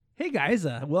Hey guys,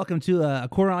 welcome to a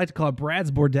corner I like to call Brad's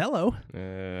Bordello.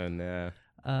 Nah.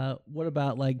 What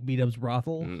about like B-Dub's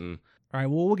Brothel? Mm-mm. All right,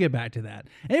 well, we'll get back to that.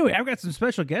 Anyway, I've got some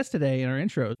special guests today in our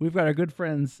intro. We've got our good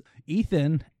friends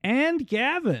Ethan and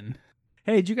Gavin.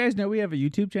 Hey, did you guys know we have a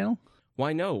YouTube channel?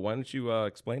 Why no? Why don't you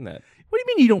explain that? What do you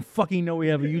mean you don't fucking know we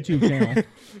have a YouTube channel?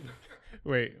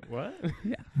 Wait, what?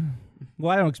 Yeah.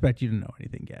 Well, I don't expect you to know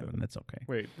anything, Gavin. That's okay.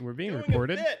 Wait, we're being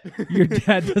recorded? Your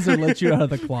dad doesn't let you out of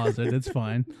the closet. It's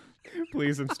fine.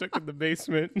 Please, I'm stuck in the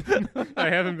basement. I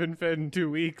haven't been fed in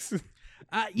 2 weeks.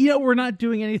 We're not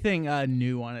doing anything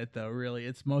new on it, though, really.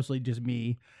 It's mostly just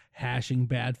me hashing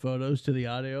bad photos to the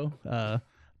audio.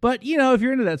 But, if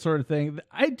you're into that sort of thing,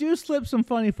 I do slip some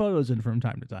funny photos in from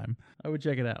time to time. I would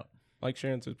check it out. Like,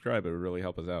 share, and subscribe. It would really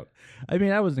help us out. I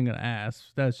mean, I wasn't going to ask.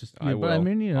 That's just... I will. But I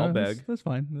mean, I'll beg. That's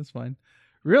fine. That's fine.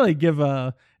 Really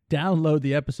download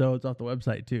the episodes off the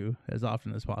website, too, as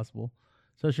often as possible.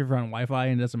 Especially if you're on Wi-Fi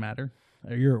and it doesn't matter.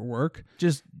 Or you're at work.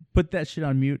 Just put that shit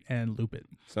on mute and loop it.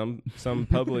 Some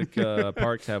public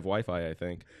parks have Wi-Fi, I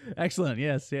think. Excellent.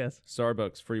 Yes.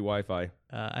 Starbucks, free Wi-Fi.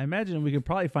 I imagine we could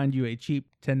probably find you a cheap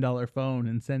 $10 phone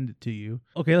and send it to you.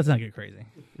 Okay, let's not get crazy.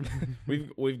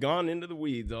 We've gone into the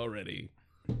weeds already.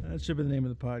 That should be the name of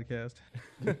the podcast.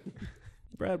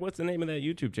 Brad, what's the name of that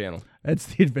YouTube channel? That's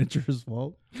The Adventurer's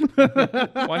Vault.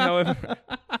 Why, however...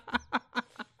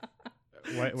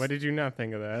 Why did you not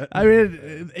think of that? I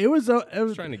mean, it was I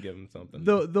was trying to give him something.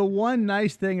 The one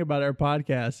nice thing about our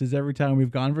podcast is every time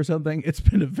we've gone for something, it's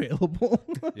been available.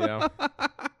 Yeah.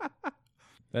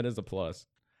 That is a plus.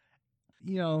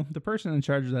 The person in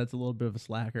charge of that's a little bit of a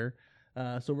slacker.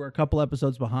 So we're a couple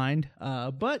episodes behind.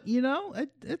 But,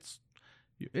 it's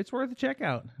worth a check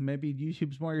out. Maybe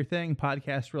YouTube's more your thing.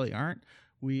 Podcasts really aren't.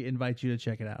 We invite you to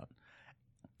check it out.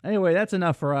 Anyway, that's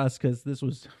enough for us because this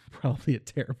was probably a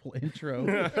terrible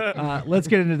intro. Let's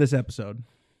get into this episode.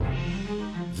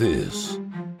 This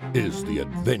is the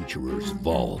Adventurer's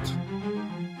Vault.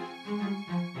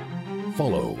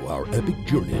 Follow our epic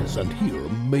journeys and hear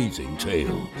amazing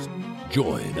tales.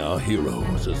 Join our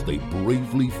heroes as they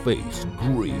bravely face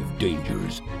grave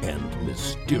dangers and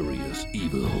mysterious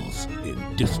evils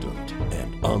in distant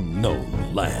and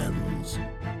unknown lands.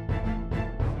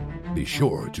 Be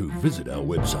sure to visit our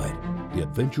website,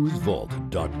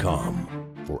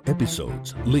 theadventurersvault.com, for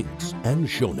episodes, links, and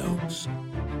show notes.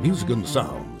 Music and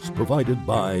sounds provided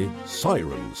by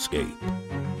Sirenscape.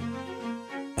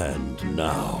 And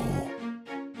now,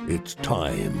 it's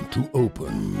time to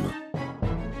open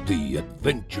the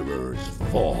Adventurer's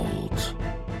Vault.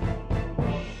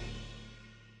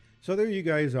 So there you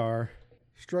guys are,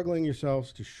 struggling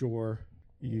yourselves to shore.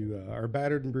 You are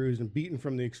battered and bruised and beaten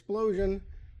from the explosion,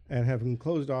 and having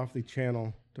closed off the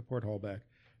channel to Port Hallback.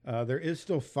 There is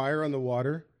still fire on the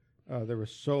water. There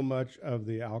was so much of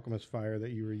the alchemist fire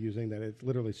that you were using that it's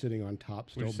literally sitting on top,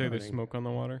 still Would you say burning. there's smoke on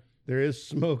the water? There is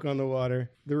smoke on the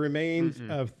water. The remains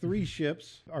of 3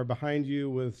 ships are behind you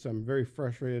with some very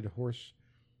frustrated horse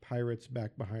pirates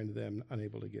back behind them,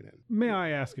 unable to get in. May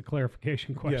I ask a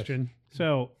clarification question? Yes.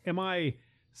 So, am I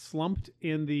slumped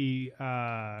in the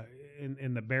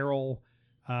in the barrel,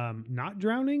 not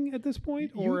drowning at this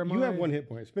point, or am you I? have 1 hit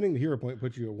point. Spending the hero point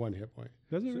puts you at 1 hit point.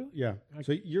 Does it really? Yeah.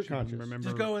 So you're conscious. Remember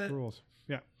Just go with it. rules.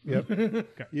 Yeah. Yep.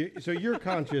 Okay. So you're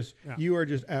conscious. Yeah. You are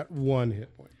just at 1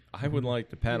 hit point. I would like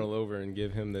to paddle over and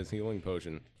give him this healing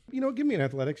potion. Give me an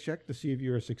athletics check to see if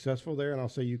you are successful there, and I'll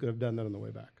say you could have done that on the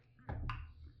way back.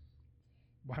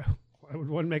 Why would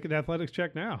one make an athletics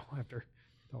check now after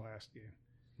the last game?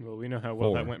 Well, we know how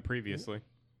well 4. that went previously.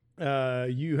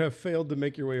 You have failed to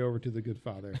make your way over to the good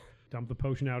father. Dump the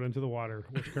potion out into the water,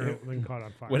 which currently caught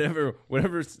on fire.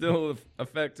 Whatever still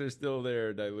effects are still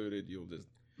there diluted, you'll just...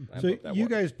 So you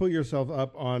guys pull yourself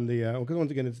up on the, because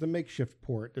once again, it's the makeshift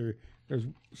port. There's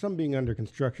some being under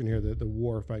construction here, the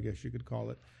wharf, I guess you could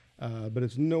call it. But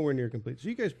it's nowhere near complete. So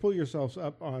you guys pull yourselves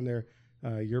up on there.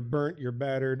 You're burnt, you're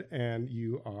battered, and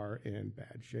you are in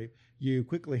bad shape. You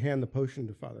quickly hand the potion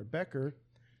to Father Becker,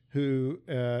 who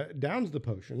downs the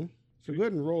potion. So go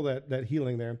ahead and roll that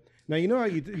healing there. Now, you know how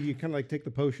you kind of like take the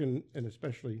potion, and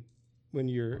especially when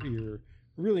you're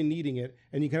really needing it,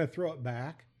 and you kind of throw it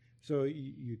back. So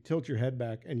you tilt your head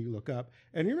back and you look up.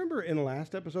 And you remember in the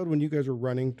last episode when you guys were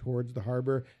running towards the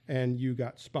harbor and you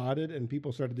got spotted and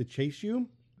people started to chase you?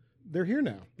 They're here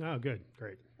now. Oh, good.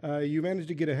 Great. You managed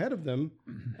to get ahead of them,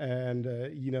 and,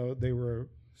 they were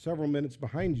several minutes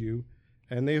behind you,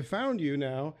 and they have found you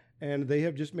now, and they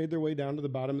have just made their way down to the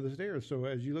bottom of the stairs. So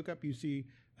as you look up, you see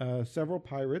several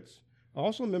pirates,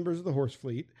 also members of the horse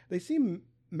fleet. They seem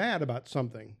mad about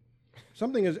something.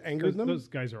 Something has angered them. Those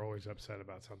guys are always upset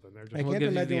about something. They're I just can't gives you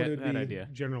imagine what the- it would that be. idea?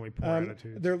 generally poor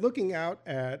attitudes. They're looking out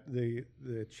at the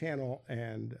channel,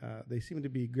 and they seem to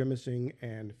be grimacing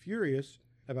and furious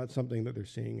about something that they're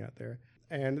seeing out there.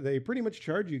 And they pretty much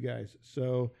charge you guys.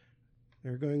 So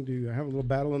they're going to have a little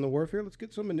battle in the warfare. Let's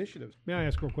get some initiatives. May I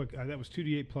ask real quick? That was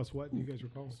 2d8 plus what? Do you guys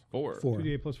recall? 4.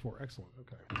 2d8 plus 4. Excellent.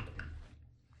 Okay.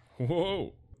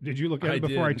 Whoa. Did you look at I it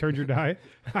before I did. turned your die?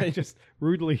 I just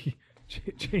rudely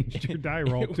changed your die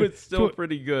roll. It to, was still to,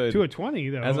 pretty good. to a 20,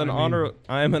 though. As an I mean,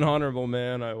 I am an honorable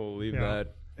man. I will leave Yeah,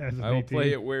 that. as a I will DT.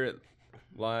 play it where it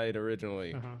lied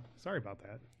originally. Uh-huh. Sorry about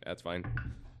that. That's fine.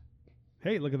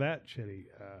 Hey, look at that shitty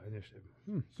initiative.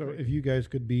 So if you guys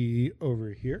could be over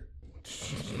here.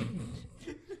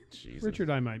 Jesus. Richard,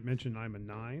 I might mention I'm a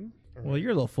 9. Well,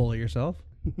 you're a little full of yourself.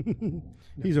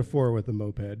 He's a 4 with a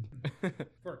moped.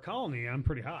 For a colony, I'm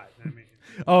pretty hot. I mean,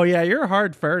 Oh yeah, you're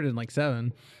hard fared in like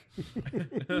 7.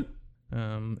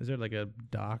 Is there like a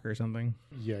dock or something?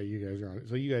 Yeah, you guys are on it.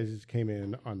 So you guys just came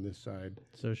in on this side,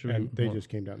 So should and we they more, just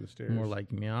came down the stairs. more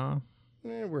like meow?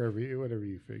 whatever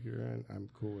you figure. I'm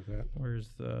cool with that.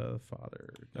 Where's the father?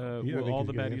 Yeah, I Will think all you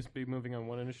the get it. baddies be moving on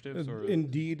one initiative? Or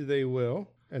Indeed, they will,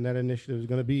 and that initiative is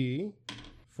going to be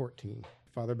 14.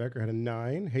 Father Becker had a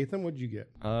 9. Hatham, what'd you get?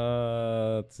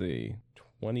 Let's see.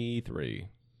 23.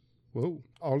 Whoa,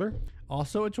 Alder.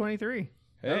 Also a 23.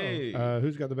 Hey.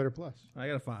 Who's got the better plus? I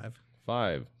got a 5.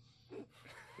 5.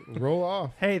 Roll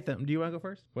off. Hey, do you want to go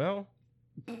first? Well,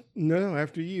 No,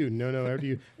 after you. No, after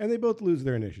you. And they both lose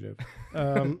their initiative.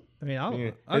 I mean, I'll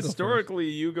go first. historically,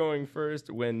 you going first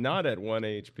when not at 1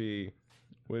 HP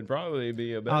would probably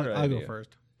be a better I'll idea. go first.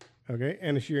 Okay,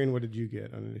 and Ashirin, what did you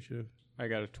get on initiative? I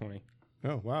got a 20.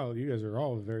 Oh, wow, you guys are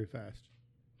all very fast.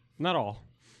 Not all.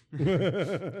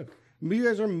 But you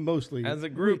guys are mostly. As a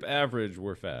group average,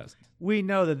 we're fast. We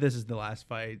know that this is the last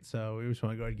fight, so we just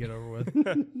want to go ahead and get over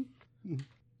with.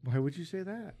 Why would you say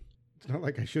that? It's not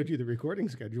like I showed you the recording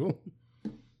schedule.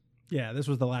 Yeah, this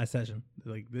was the last session.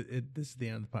 Like this is the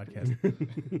end of the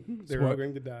podcast. They're all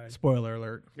going to die. Spoiler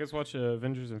alert. You guys watch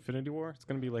Avengers Infinity War? It's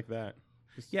going to be like that.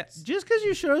 Yeah, just because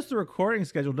you show us the recording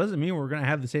schedule doesn't mean we're going to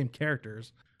have the same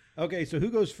characters. Okay, so who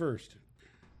goes first?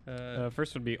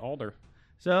 First would be Alder.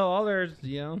 So all there's,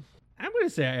 I'm going to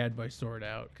say I had my sword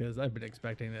out because I've been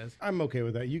expecting this. I'm okay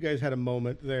with that. You guys had a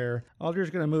moment there. Alder's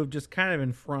going to move just kind of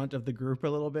in front of the group a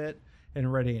little bit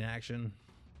and ready in action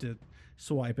to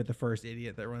swipe at the first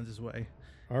idiot that runs his way.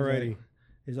 Alrighty.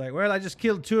 He's like, well, I just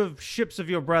killed 2 ships of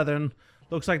your brethren.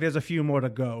 Looks like there's a few more to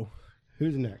go.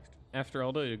 Who's next? After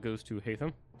Alder, it goes to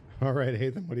Hatham. All right,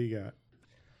 Hatham, what do you got?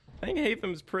 I think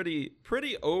Hatham's pretty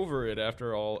over it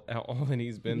after all that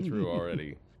he's been through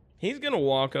already. He's gonna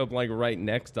walk up like right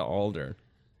next to Alder,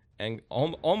 and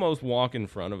almost walk in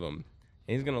front of him.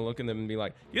 And he's gonna look at them and be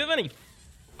like, "You have any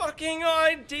fucking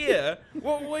idea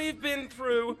what we've been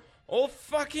through all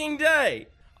fucking day?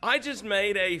 I just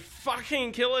made a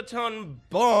fucking kiloton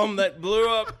bomb that blew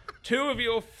up 2 of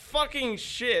your fucking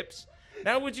ships.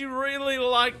 Now would you really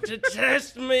like to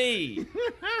test me?"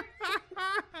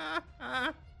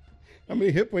 How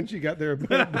many hit points you got there?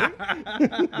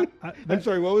 I'm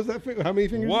sorry, what was that? How many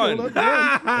fingers? One. You held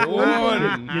up?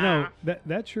 One.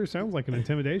 That sure sounds like an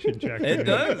intimidation check. It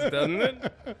does, doesn't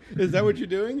it? Is that what you're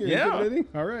doing? You're Yeah. intimidating?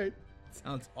 All right.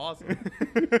 Sounds awesome.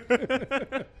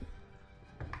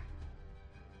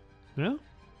 No?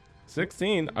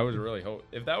 16. I was really hoping.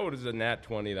 If that was a nat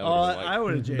 20, that would Oh, have been I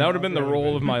would've that would have been the jailed.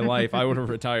 roll of my life. I would have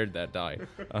retired that die.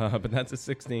 But that's a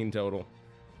 16 total.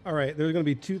 All right, there's going to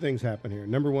be 2 things happen here.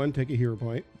 Number 1, take a hero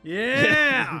point.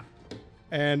 Yeah.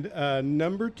 And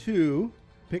number 2,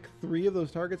 pick 3 of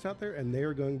those targets out there, and they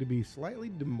are going to be slightly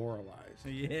demoralized.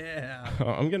 Yeah.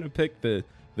 I'm gonna pick the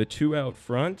 2 out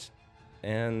front,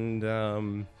 and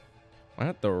why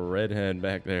not the redhead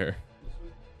back there?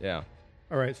 Yeah.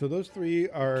 All right, so those 3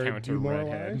 are Counter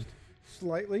demoralized redhead.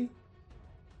 slightly.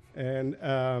 And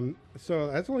so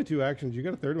that's only 2 actions. You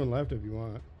got a third one left if you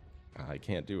want. I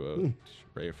can't do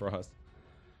a ray of frost.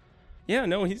 Yeah,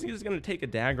 no, he's just gonna take a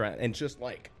dagger and just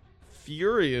like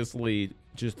furiously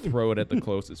just throw it at the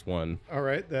closest one. All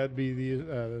right, that'd be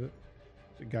the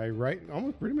guy right,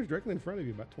 almost pretty much directly in front of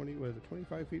you, about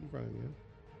 25 feet in front of you.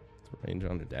 It's range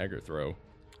on a dagger throw.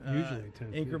 Usually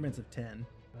 10 feet. increments of 10.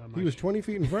 He was 20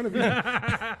 feet in front of you.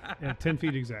 Yeah, 10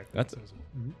 feet exactly. That's- That says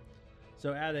it.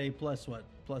 So add a plus what?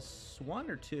 Plus 1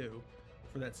 or 2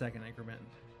 for that second increment.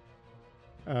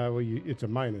 Well, it's a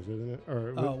minus, isn't it?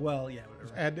 Or Oh well, yeah,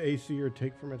 whatever. add to AC or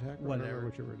take from attack. I don't remember, Whatever.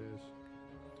 whichever it is.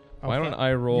 Why don't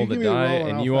I roll you the give me the die roll and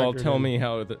and I'll you all factor it tell in. me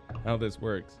how this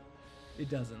works? It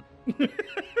doesn't.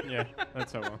 Yeah,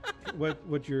 that's how well.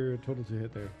 What's your total to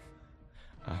hit there?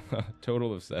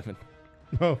 Total of 7.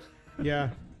 Oh, yeah.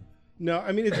 No,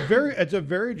 I mean it's a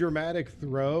very dramatic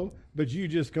throw, but you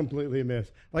just completely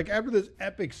miss. Like after this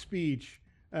epic speech,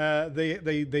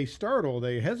 they startle,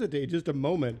 they hesitate just a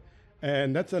moment,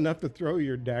 and that's enough to throw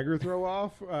your dagger throw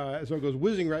off. So it goes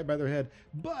whizzing right by their head,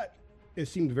 but it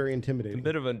seemed very intimidating. A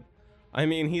bit of a, I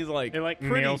mean, he's like, It, like,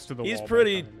 pretty, nails to the he's wall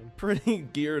pretty behind him. pretty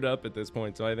geared up at this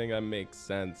point, so I think that makes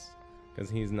sense because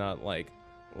he's not like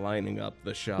lining up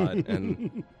the shot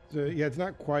and So yeah, it's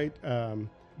not quite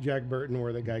Jack Burton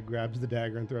where the guy grabs the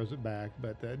dagger and throws it back,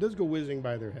 but it does go whizzing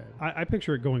by their head. I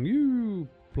picture it going, you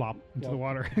plop into the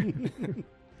water.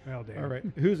 Well, damn. All right,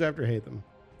 who's after Hatham?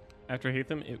 After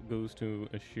Hatham, it goes to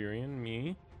Ashirian,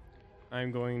 me.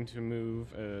 I'm going to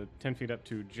move 10 feet up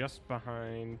to just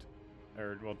behind,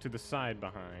 or well, to the side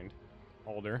behind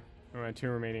Alder. For my 2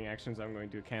 remaining actions, I'm going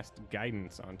to cast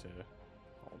Guidance onto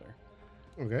Alder.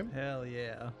 Okay, Hell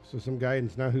yeah. so some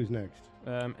guidance. Now who's next?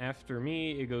 After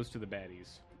me, it goes to the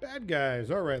baddies. Bad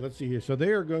guys. All right, let's see here. So they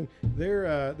are going.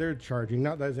 They're charging.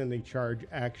 Not as in the charge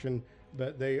action,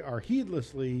 but they are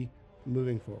heedlessly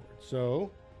moving forward.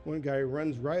 So one guy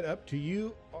runs right up to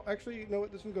you. Oh, actually, you know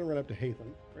what? This one's going to run up to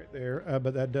Hatham right there.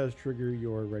 But that does trigger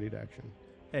your ready to action.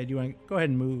 Hey, do you want to go ahead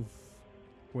and move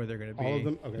where they're going to be? All of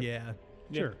them? Okay. Yeah.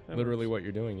 Sure. That literally works. what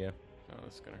you're doing, yeah. Oh,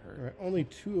 that's going to hurt. All right. Only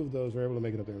 2 of those are able to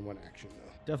make it up there in one action, though.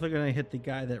 Definitely going to hit the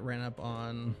guy that ran up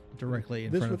on directly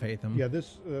in This front of would- Hatham. Yeah,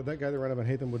 that guy that ran up on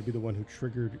Hatham would be the one who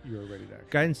triggered your ready to action.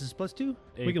 Guidance is +2.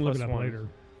 We can look it plus up 1. later.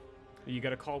 You got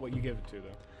to call what you give it to,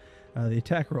 though. The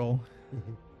attack roll.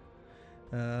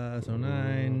 Mhm. So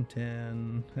 9,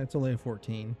 10. That's only a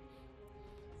 14.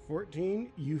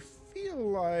 14. You feel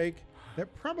like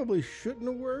that probably shouldn't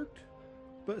have worked,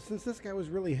 but since this guy was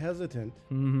really hesitant,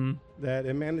 Mm-hmm. that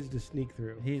it managed to sneak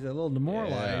through. He's a little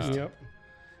demoralized. Yep.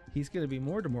 He's going to be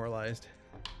more demoralized.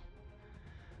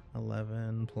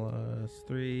 11 plus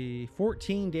 3.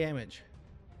 14 damage.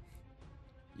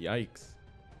 Yikes.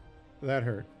 That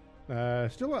hurt.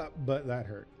 Still up, but that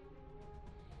hurt.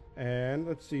 And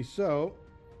let's see. So,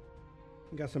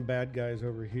 we got some bad guys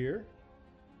over here.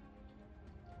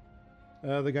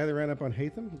 The guy that ran up on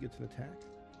Hatham, he gets an attack.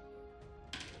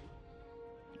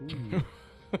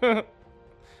 Ooh.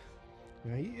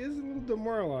 Now, he is a little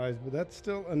demoralized, but that's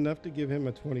still enough to give him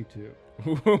a 22.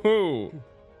 Woohoo.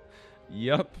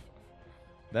 Yup.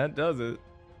 That does it.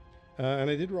 And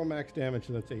I did roll max damage,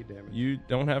 so that's 8 damage. You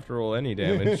don't have to roll any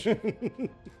damage.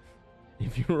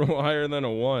 If you roll higher than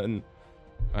a 1,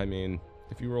 I mean,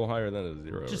 if you roll higher than a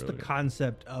 0. Just really. the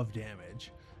concept of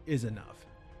damage is enough.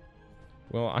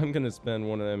 Well, I'm going to spend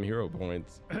one of them hero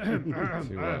points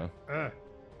to,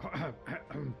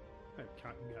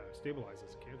 Stabilize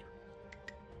this cantrip.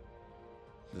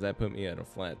 does that put me at a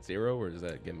flat 0 or does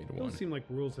that get me to 1? Those seem like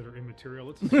rules that are immaterial.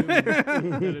 Let's assume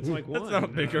that it's like 1. Let's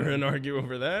not bicker and argue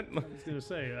over that. I was going to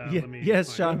say, Yeah, let me yes,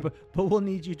 find Sean, out. but we'll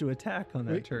need you to attack on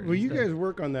that turn. Well, you instead. guys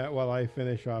work on that while I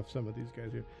finish off some of these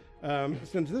guys here.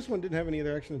 Since this one didn't have any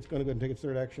other action, it's going to go ahead and take its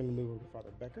third action and move over to Father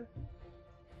Becker.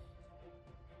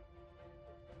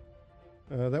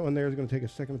 That one there is going to take a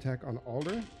second attack on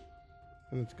Alder.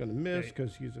 And it's going to miss Okay.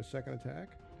 because he's a second attack.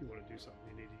 If you want to do something,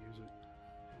 you need to use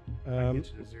it. I can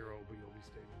get you to 0, but you'll be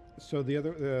stable. So the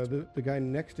other, the guy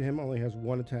next to him only has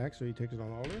 1 attack, so he takes it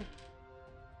on Alder.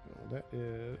 That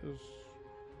is,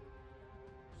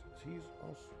 since he's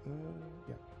also,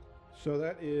 yeah. So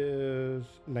that is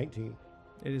 19.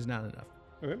 It is not enough.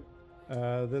 Okay.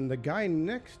 Then the guy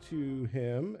next to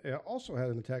him also had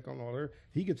an attack on Alder.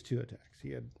 He gets 2 attacks.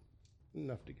 He had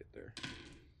enough to get there.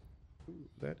 Ooh,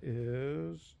 that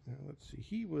is, now let's see.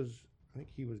 I think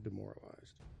he was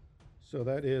demoralized. So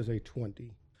that is a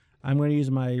 20. I'm going to use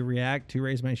my react to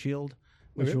raise my shield,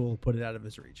 which Okay. will put it out of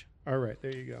his reach. All right,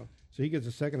 there you go. So he gets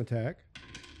a second attack.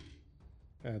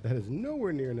 That is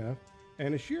nowhere near enough.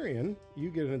 And Ashirian, you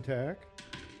get an attack.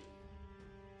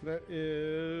 That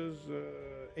is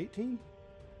 18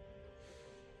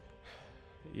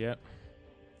 Yep.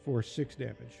 for 6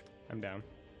 damage. I'm down.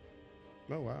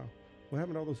 Oh, wow. What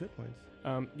happened to all those hit points?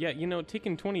 Yeah, you know,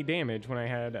 taking 20 damage when I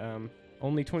had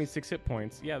only 26 hit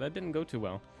points. Yeah, that didn't go too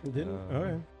well. It didn't?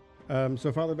 Okay.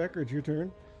 So, Father Becker, it's your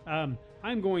turn.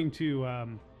 I'm going to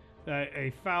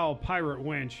a foul pirate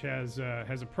wench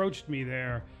has approached me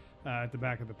there at the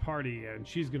back of the party, and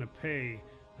she's going to pay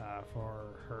for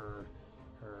her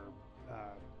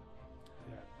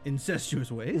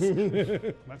Incestuous ways.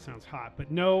 that sounds hot,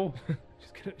 but no,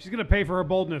 she's gonna pay for her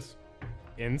boldness.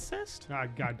 Incest? Ah,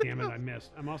 God damn it, I missed.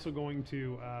 I'm also going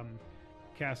to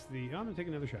cast the. I'm gonna take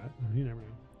another shot. You never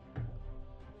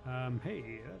know.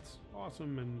 Hey, that's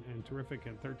awesome and terrific.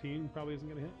 And 13 probably isn't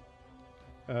gonna hit.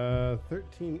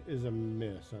 13 is a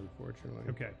miss, unfortunately.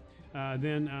 Okay.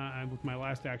 Then with my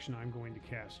last action, I'm going to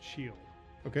cast Shield.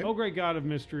 Okay. Oh, great God of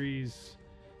mysteries,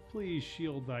 please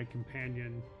shield thy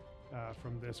companion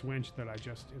from this wench that I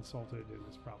just insulted and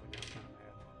is probably now kind of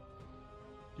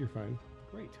mad. You're fine.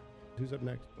 Great. Who's up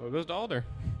next? Well, it goes to Alder.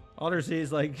 Alder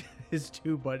sees like his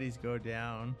two buddies go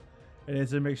down, and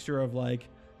it's a mixture of like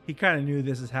he kind of knew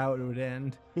this is how it would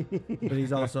end, but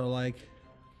he's also like,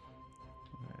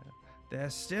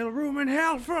 there's still room in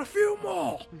hell for a few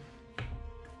more.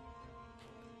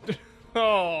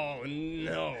 Oh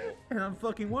no! And I'm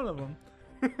fucking one of them.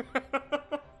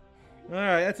 All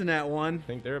right, that's a nat one. I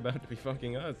think they're about to be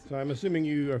fucking us. So I'm assuming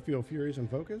you feel furious and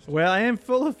focused? Well, I am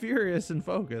full of furious and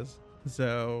focus.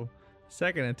 So,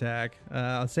 second attack,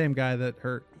 same guy that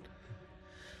hurt.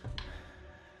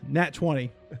 Nat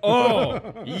 20. Oh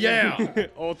yeah!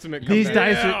 Ultimate These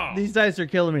comeback. dice are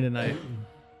killing me tonight.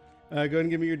 Go ahead and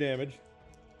give me your damage.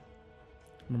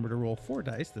 Remember to roll 4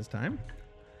 dice this time.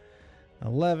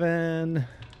 11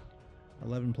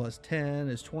 plus 10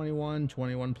 is 21.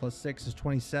 21 plus 6 is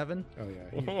 27. Oh,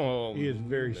 yeah. Oh, He is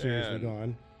very seriously man.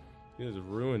 gone. He has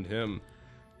ruined him.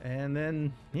 And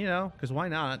then, because why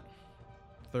not?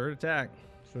 Third attack.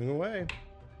 Swing away.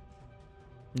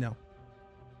 No.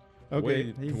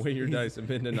 Okay. The way your he's- dice have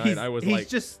been tonight, I was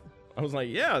like,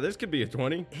 yeah, this could be a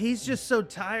 20. He's just so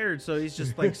tired, so he's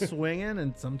just like swinging,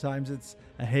 and sometimes it's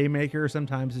a haymaker,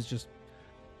 sometimes it's just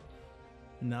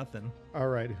nothing. All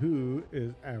right. Who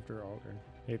is after Alder?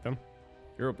 Hate them.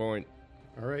 0 point.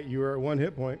 All right. You are at 1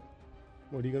 hit point.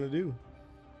 What are you going to do?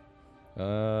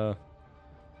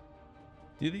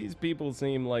 Do these people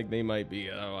seem like they might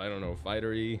be, I don't know,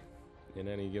 fightery in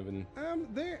any given...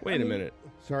 Wait a minute.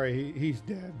 Sorry, he's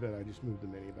dead, but I just moved the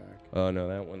mini back. Oh, no,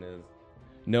 that one is...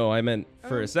 No, I meant,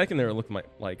 for a second there, it looked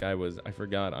like I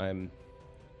forgot I'm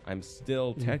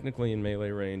still technically in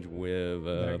melee range with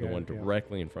That the guy, one yeah.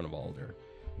 directly in front of Alder.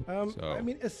 So- I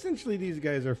mean, essentially, these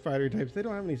guys are fighter types. They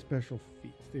don't have any special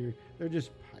feats. They're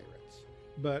just pirates,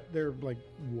 but they're like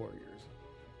warriors.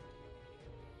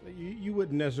 You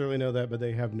wouldn't necessarily know that, but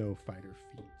they have no fighter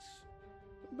feats.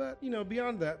 But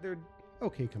beyond that, they're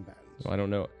okay combatants. So I don't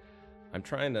know. I'm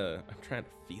trying to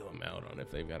feel them out on if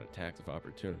they've got attacks of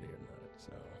opportunity or not.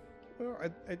 So Well,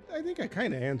 I think I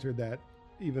kind of answered that,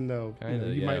 even though Kinda,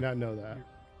 you yeah. might not know that.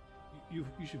 You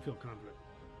should feel confident.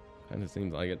 kind of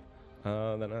seems like it.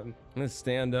 Then I'm gonna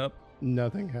stand up.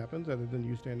 Nothing happens other than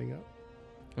you standing up.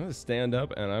 I'm gonna stand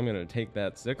up and I'm gonna take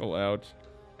that sickle out,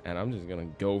 and I'm just gonna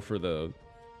go for the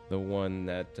one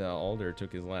that Alder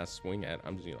took his last swing at.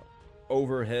 I'm just gonna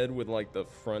overhead with like the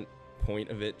front point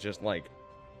of it, just like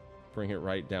bring it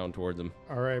right down towards him.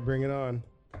 All right, bring it on.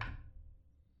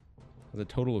 It's a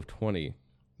total of 20.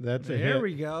 That's a There hit.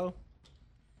 we go.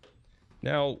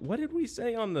 Now, what did we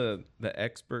say on the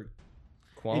expert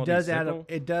quality? It does add sickle?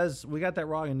 a. It does. We got that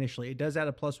wrong initially. It does add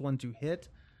a +1 to hit,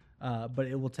 but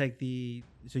it will take the.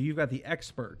 So you've got the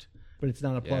expert, but it's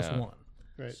not a Yeah. +1.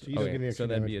 Right, so you don't get any Okay, extra so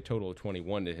that'd damage. be a total of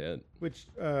 21 to hit. Which,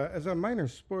 as a minor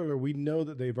spoiler, we know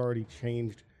that they've already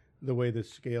changed the way this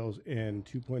scales in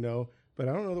 2.0, but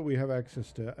I don't know that we have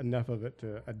access to enough of it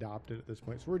to adopt it at this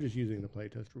point. So we're just using the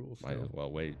playtest rules. Might still. as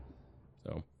well wait.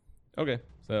 So, okay,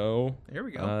 so There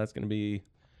we go. that's gonna be.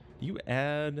 You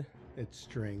add It's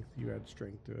strength. You add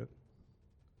strength to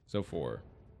so 4.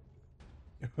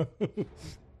 it.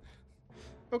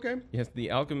 Okay. Yes,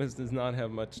 the alchemist does not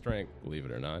have much strength, believe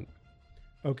it or not.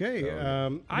 Okay.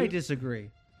 So- I disagree.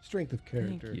 Strength of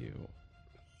character. Thank you.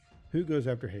 Who goes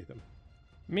after Hatham?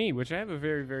 Me, which I have a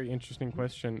very, very interesting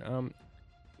question.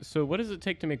 So what does it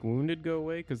take to make wounded go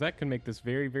away? Because that can make this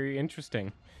very, very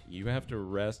interesting. You have to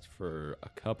rest for a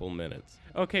couple minutes.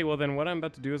 Okay, well then what I'm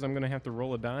about to do is I'm going to have to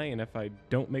roll a die, and if I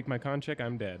don't make my con check,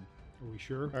 I'm dead. Are we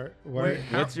sure? All right. Wait,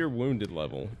 What's your wounded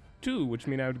level? 2, which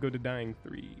means I would go to dying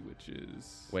 3, which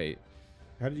is... Wait,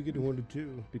 How did you get to wounded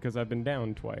 2? Because I've been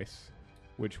down twice,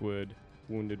 which would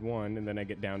wounded 1, and then I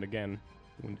get downed again,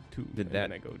 wounded 2. did and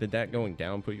then I that go did that going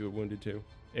down put you at wounded 2?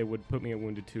 It would put me at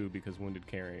wounded 2 because wounded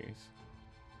carries.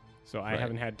 So I Right.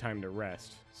 haven't had time to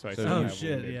rest. So I So still Oh have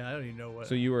shit! wounded. Yeah, I don't even know what.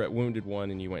 So you were at wounded 1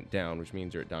 and you went down, which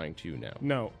means you're at dying 2 now.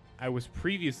 No, I was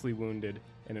previously wounded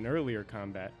in an earlier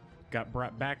combat, got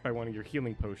brought back by one of your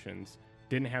healing potions,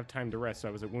 didn't have time to rest, so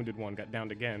I was at wounded 1, got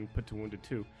downed again, put to wounded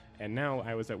 2, and now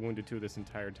I was at wounded 2 this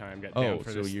entire time, got down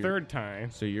for so this you're- third time,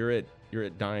 So you're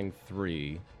at dying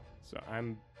 3. so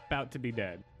I'm about to be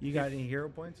dead. You got any hero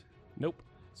points? Nope.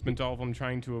 Spent all of them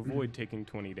trying to avoid taking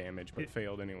 20 damage, but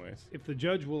failed anyways. If the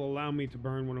judge will allow me to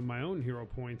burn one of my own hero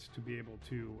points to be able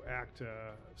to act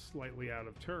slightly out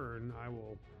of turn, I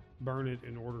will burn it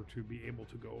in order to be able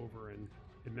to go over and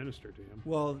administer to him.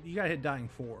 Well, you got to hit dying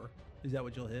 4. Is that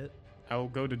what you'll hit? I'll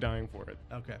go to dying for it.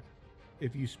 Okay.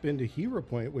 If you spend a hero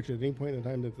point, which at any point in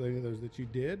time, if any of those that you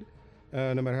did,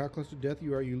 no matter how close to death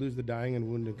you are, you lose the dying and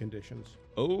wounded conditions.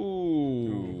 Oh.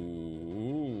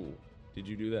 Did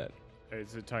you do that?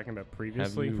 Is it talking about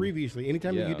previously? Previously,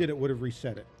 anytime that you Yeah. did it, would have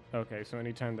reset it. Okay, so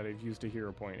anytime that I've used a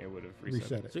hero point, it would have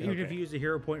reset. Reset So it. even if you use a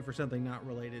hero point for something not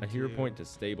related A to... hero point to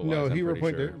stabilize. No, I'm hero pretty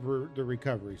point sure. for the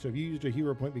recovery. So if you used a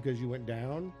hero point because you went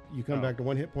down, you come Oh. back to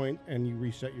 1 hit point and you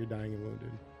reset your dying and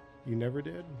wounded. You never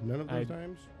did? None of those I-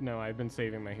 times? No, I've been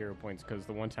saving my hero points because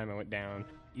the one time I went down,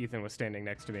 Ethan was standing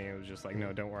next to me and it was just like,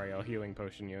 no, don't worry, I'll healing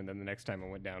potion you. And then the next time I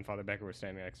went down, Father Becker was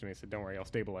standing next to me and said, don't worry, I'll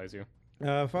stabilize you.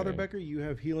 Father Okay. Becker, you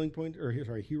have healing points, or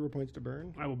sorry, hero points to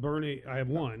burn. I will burn it. I have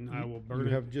one. I will burn You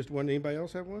it. have just one. Anybody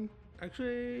else have one?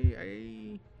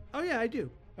 Actually, Oh, yeah, I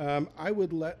do. I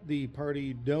would let the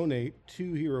party donate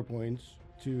 2 hero points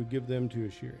to give them to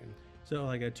Ashirian. So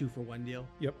like a 2-for-1 deal?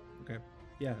 Yep. Okay.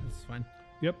 Yeah, that's fine.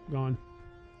 Yep, gone.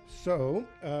 So,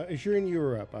 Ashirian, you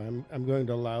are up. I'm going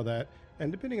to allow that.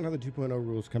 And depending on how the 2.0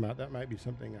 rules come out, that might be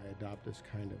something I adopt as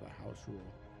kind of a house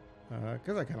rule.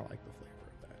 Because I kind of like the flavor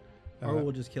of that. Or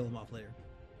we'll just kill him off later.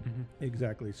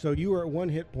 Exactly. So you are at 1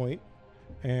 hit point,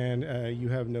 and you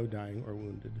have no dying or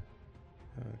wounded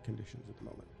conditions at the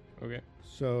moment. Okay.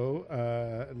 So,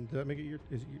 does that make it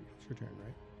it's your turn,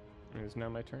 right? It's now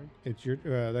my turn. It's your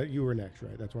that you were next,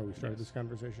 right? That's why we started Yes. this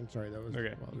conversation. Sorry, that was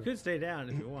Okay. You could stay down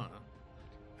if you want.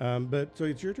 But so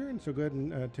it's your turn. So go ahead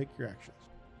and take your actions.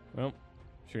 Well,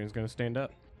 Shireen's going to stand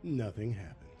up, Nothing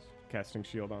happens. casting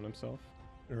shield on himself,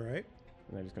 All right.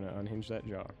 and then he's going to unhinge that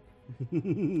jaw.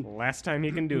 Last time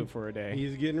he can do it for a day.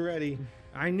 He's getting ready.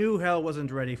 I knew hell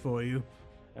wasn't ready for you.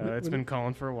 It's been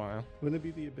calling for a while. Wouldn't it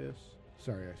be the abyss?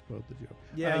 Sorry, I spoiled the joke.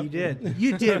 Yeah, you did.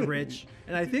 You did, Rich.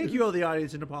 And I think you owe the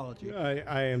audience an apology.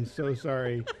 I am so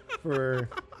sorry for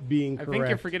being I correct. think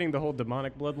you're forgetting the whole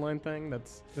demonic bloodline thing.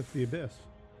 That's That's the abyss.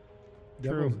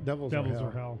 True. Devils Devils are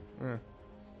are hell.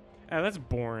 that's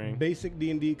boring. Basic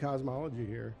D&D cosmology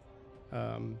here.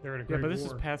 They're in a Yeah, great but this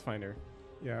war. is Pathfinder.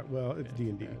 Yeah, well, it's Yeah,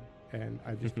 D&D. bad. And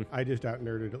I just out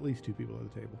nerded at least 2 people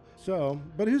at the table. So,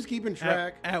 but who's keeping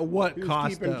track? At what Who's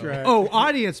cost, keeping though? track? Oh,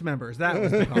 audience members. That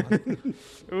was the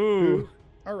cost. Ooh.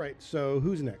 All right, so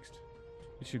who's next?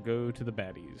 We should go to the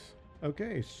baddies.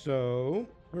 Okay, so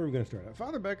where are we going to start out?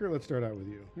 Father Becker, let's start out with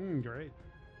you. Great.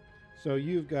 So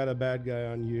you've got a bad guy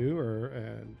on you, or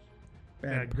and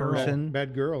Bad girl. person.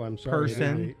 bad girl. I'm sorry.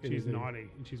 Person. It She's is a- naughty,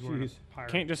 and she's wearing she's- a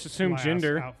pirate. Can't just assume glass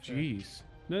gender. outfit. Jeez.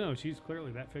 No, she's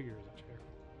clearly that figure is a chair.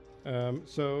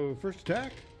 So first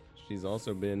attack, She's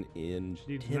also been She's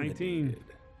intimidated.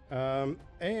 19.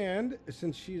 and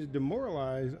since she's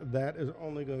demoralized, that is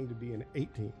only going to be an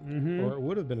 18, Mhm. or it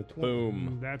would have been a 20.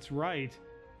 Boom. That's right.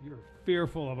 You're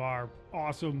fearful of our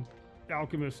awesome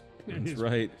alchemist and That's his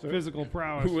right. physical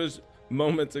prowess. Who was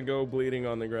moments ago bleeding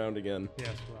on the ground again.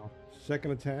 Yes, well,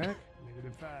 Second attack,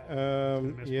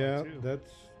 -5. Missed yeah, one, too.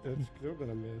 that's still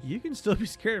gonna miss. You can still be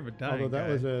scared of a dying Although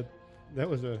that guy.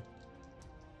 was a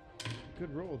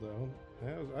good roll though.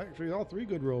 That was actually all 3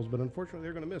 good rolls, but unfortunately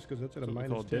they're gonna miss because that's at a That's what we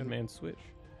minus call 10. dead man switch.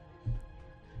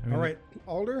 All right,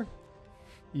 Alder,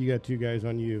 you got 2 guys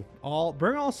on you.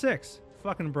 Bring all 6.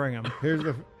 Fucking bring them. Here's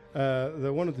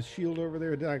the one with the shield over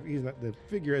there. He's not, the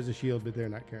figure has a shield, but they're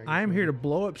not carrying. a I am shield. here to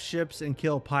blow up ships and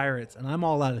kill pirates, and I'm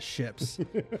all out of ships.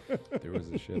 There was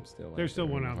a ship still. out There's still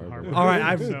there one in out in the harbor. All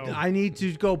right, So- I need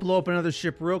to go blow up another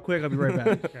ship real quick. I'll be right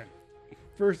back. Okay,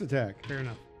 First attack. fair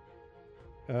enough.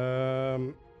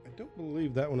 I don't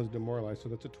believe that one is demoralized, so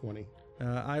that's a 20.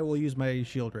 I will use my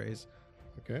shield raise.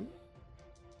 Okay.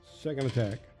 Second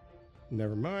attack.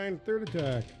 Never mind. Third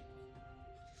attack.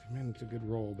 Man, it's a good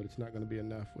roll, but it's not going to be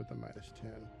enough with a minus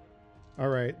 10. All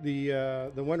right.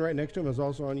 The one right next to him is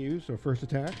also on you, so first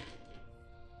attack.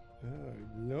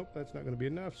 Nope, that's not going to be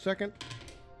enough. Second.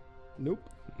 Nope.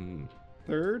 Mm.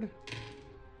 Third.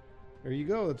 There you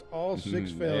go. That's all 6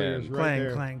 Man. failures right Clang,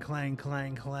 there. clang, clang,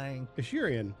 clang, clang.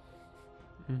 Ashirian.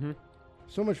 Mm-hmm.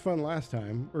 So much fun last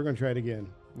time. We're going to try it again.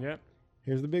 Yep.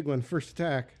 Here's the big one. First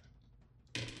attack.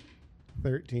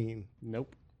 13.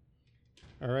 Nope.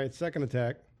 All right. Second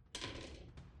attack.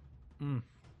 Mm.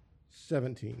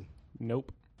 17.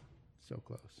 Nope. So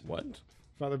close. What?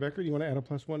 Father Becker, you want to add a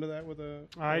 +1 to that with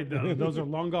a? Those are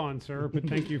long gone, sir. But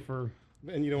thank you for.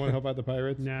 And you don't want to help out the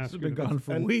pirates? Nah, This has screw been the- gone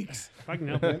for And- weeks. If I can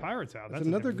help the pirates out, That's that's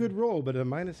another a good roll, but a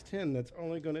minus 10, that's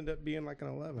only going to end up being like an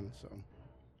 11. So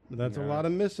that's a Yeah. lot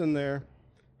of missing there.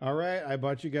 All right. I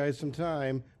bought you guys some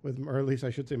time, or at least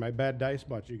I should say my bad dice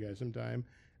bought you guys some time.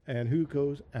 And who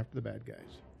goes after the bad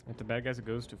guys? At the bad guys, it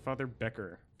goes to Father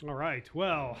Becker. All right.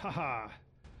 Well, haha.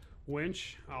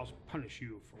 Winch, I'll punish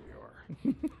you for your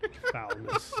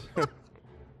foulness.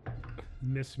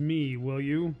 Miss me, will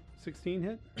you? 16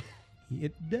 hit?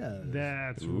 It does.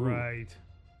 That's right.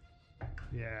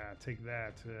 Yeah, take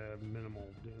that. Minimal,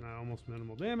 not almost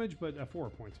minimal damage, but 4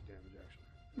 points of damage, actually.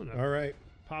 I'm gonna All right.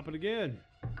 pop it again.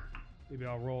 Maybe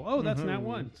I'll roll. Oh, that's not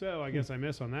one. So I guess I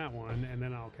miss on that one, and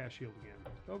then I'll cast shield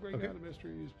again. Oh, great God of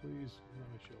mysteries, please. Not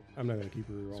a shield. I'm not going to keep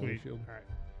her rolling Sweet. shield. All right.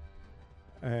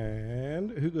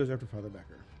 And who goes after Father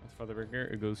Becker? That's Father Becker.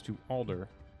 It goes to Alder.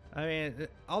 I mean,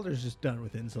 Alder's just done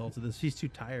with insults at this. He's too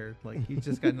tired. Like, he's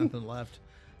just got nothing left.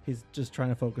 He's just trying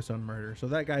to focus on murder. So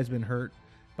that guy's been hurt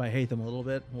by Hatham a little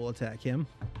bit. We'll attack him.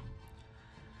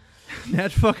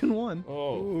 Nat fucking one.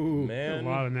 Oh, Ooh. man. A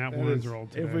lot of nat ones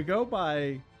rolled today. If we go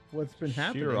by what's been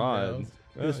happening, Sheer though, odds.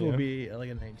 this Oh, will yeah. be like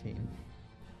a 19.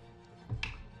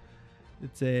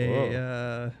 It's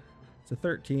a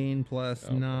 13 plus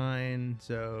 9,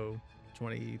 so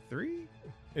 23.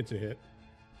 It's a hit.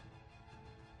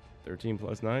 13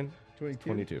 plus 9?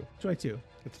 22. 22.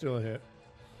 It's still a hit.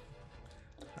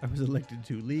 I was elected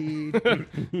to lead,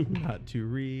 not to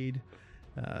read.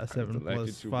 7 elected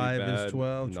plus to be 5 is bad,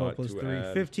 12. 12 not plus to 3,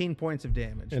 add. 15 points of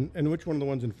damage. And which one of the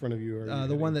ones in front of you are you The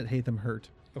hitting? one that Hatham hurt.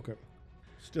 Okay.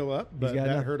 Still up, but got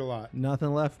that enough- hurt a lot.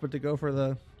 Nothing left but to go for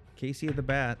the Casey of the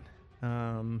Bat.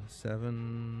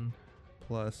 7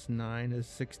 plus 9 is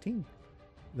 16.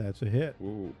 That's a hit.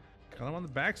 Ooh. Caught him on the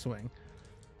backswing.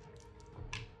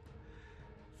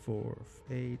 4,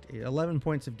 8, 11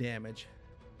 points of damage.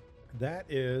 That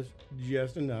is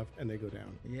just enough, and they go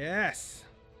down. Yes.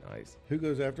 Nice. Who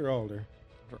goes after Alder?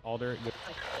 For Alder, it goes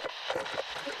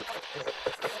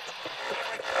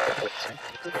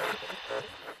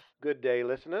Good day,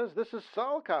 listeners. This is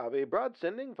Saul Carvey,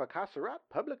 broadsending for Kasserat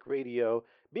Public Radio,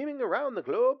 beaming around the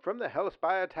globe from the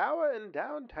Hellspire Tower in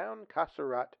downtown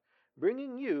Kasserat,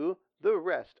 bringing you the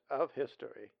rest of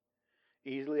history.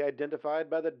 Easily identified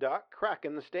by the dark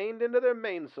kraken stained into their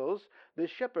mainsails, the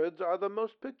Shepherds are the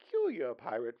most peculiar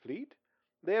pirate fleet.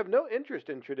 They have no interest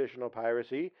in traditional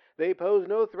piracy. They pose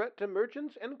no threat to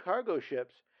merchants and cargo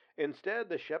ships. Instead,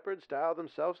 the Shepherds style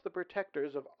themselves the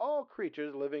protectors of all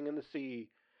creatures living in the sea.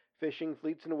 Fishing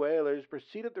fleets and whalers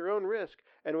proceed at their own risk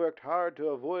and worked hard to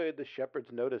avoid the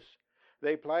Shepherds' notice.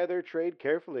 They ply their trade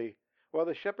carefully. While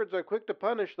the Shepherds are quick to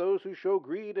punish those who show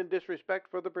greed and disrespect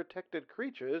for the protected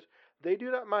creatures, they do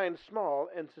not mind small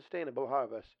and sustainable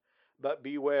harvests. But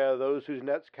beware those whose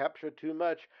nets capture too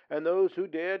much, and those who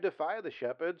dare defy the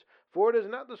Shepherds, for it is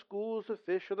not the schools of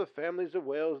fish or the families of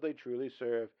whales they truly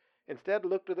serve. Instead,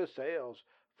 look to their sails,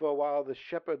 for while the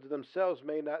Shepherds themselves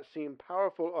may not seem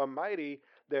powerful or mighty,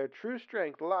 their true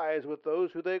strength lies with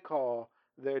those who they call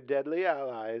their deadly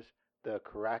allies, the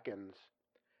Krakens.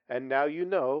 And now you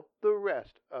know the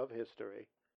rest of history.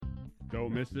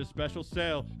 Don't miss this special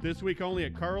sale this week only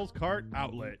at Carl's Cart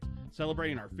Outlet.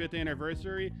 Celebrating our 5th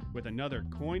anniversary with another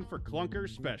Coin for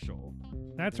Clunkers special.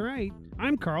 That's right.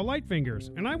 I'm Carl Lightfingers,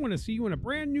 and I want to see you in a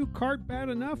brand new cart bad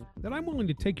enough that I'm willing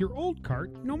to take your old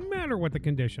cart no matter what the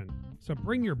condition. So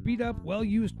bring your beat-up,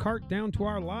 well-used cart down to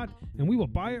our lot, and we will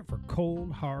buy it for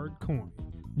cold, hard coin.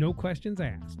 No questions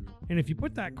asked. And if you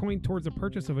put that coin towards the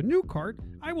purchase of a new cart,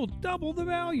 I will double the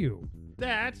value.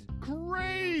 That's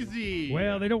crazy!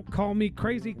 Well, they don't call me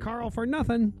Crazy Carl for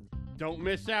nothing. Don't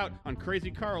miss out on Crazy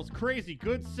Carl's crazy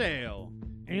good sale.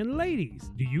 And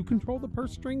ladies, do you control the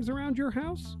purse strings around your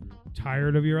house?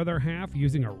 Tired of your other half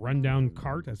using a rundown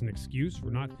cart as an excuse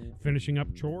for not finishing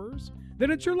up chores?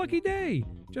 Then it's your lucky day.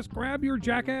 Just grab your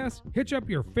jackass, hitch up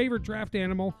your favorite draft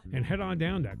animal, and head on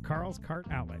down to Carl's Cart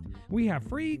Outlet. We have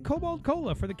free Cobalt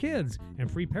Cola for the kids and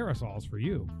free parasols for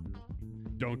you.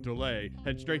 Don't delay.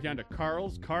 Head straight down to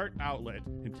Carl's Cart Outlet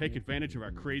and take advantage of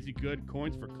our crazy good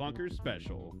Coins for Clunkers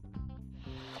special.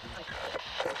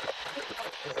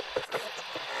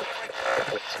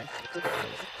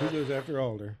 Who goes after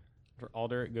Alder? for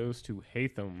Alder. It goes to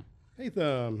Hatham.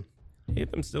 Hatham.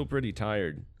 Hatham's still pretty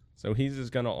tired, so he's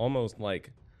just gonna almost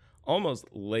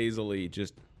lazily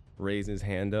just raise his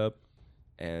hand up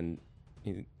and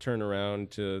he turn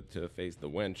around to face the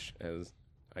wench, as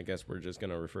I guess we're just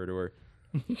gonna refer to her.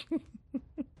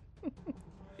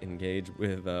 Engage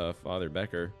with Father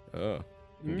Becker. Oh,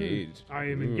 engaged. I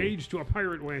am engaged to a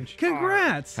pirate wench.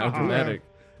 Congrats! How dramatic.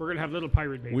 We're going to have little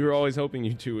pirate babies. We were always hoping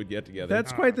you two would get together.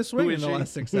 That's quite the swing who in is the she?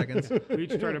 last 6 seconds. We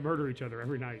each try to murder each other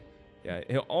every night. Yeah,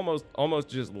 he'll almost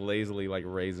just lazily like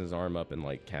raise his arm up and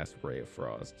like cast Ray of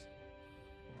Frost.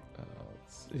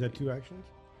 Let's see. Is that 2 actions?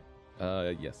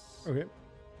 Yes. Okay.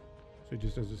 So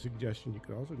just as a suggestion, you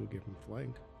could also go give him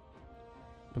flank.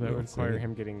 But that would Let's require see.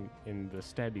 him getting in the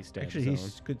stabby stab Actually, he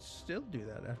zone. could still do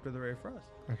that after the Ray of Frost.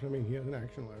 Actually, I mean, he has an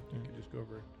action left. You could just go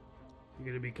over You're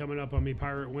going to be coming up on me,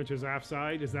 Pirate Winch's aft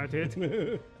side. Is that it?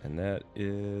 And that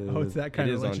is. Oh, it's that kind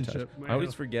it of is on relationship. touch. I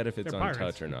always forget if it's They're on pirates.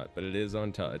 touch or not, but it is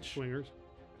on touch. Swingers.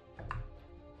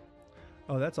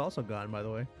 Oh, that's also gone, by the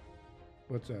way.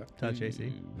 What's that? Touch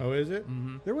AC. Oh, is it?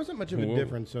 Mm-hmm. There wasn't much of a Whoa.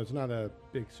 difference, so it's not a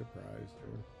big surprise.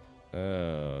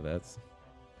 Oh, that's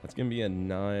gonna be a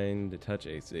 9 to touch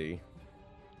AC.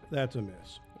 That's a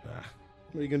miss.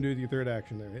 What are you gonna do with your third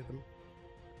action there? Hit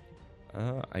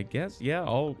them. I guess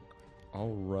I'll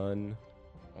run.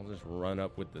 I'll just run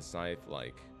up with the scythe,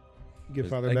 like. Give 'cause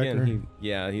Father again, Becker.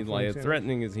 he's full like as damage.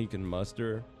 threatening as he can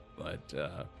muster, but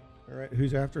All right,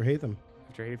 who's after Hatham?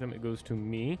 After Hatham, it goes to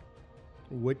me.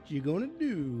 What you gonna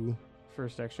do?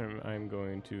 First action, I'm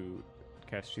going to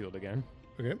cast shield again,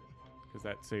 Okay. because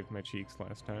that saved my cheeks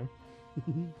last time.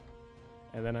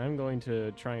 And then I'm going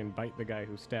to try and bite the guy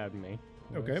who stabbed me.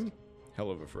 Okay. hell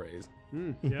of a phrase.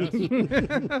 Yes.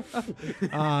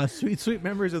 Sweet, sweet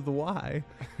memories of the Y.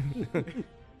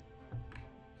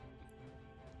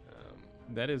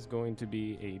 That is going to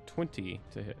be a 20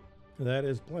 to hit. That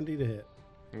is plenty to hit.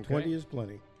 Okay. 20 is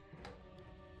plenty.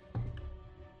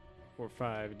 For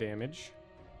 5 damage.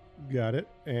 Got it.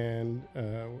 And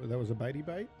that was a bitey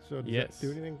bite. So does Yes. that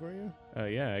do anything for you?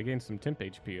 Yeah, I gained some temp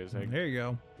HP as I There you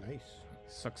go. Nice.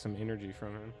 suck some energy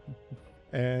from him.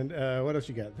 And what else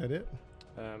you got? Is that it?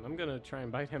 I'm going to try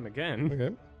and bite him again.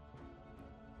 Okay.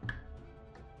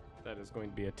 That is going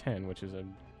to be a 10, which is a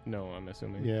no, I'm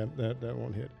assuming. Yeah, that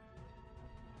won't hit.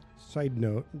 Side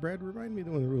note, Brad, remind me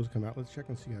that when the rules come out, let's check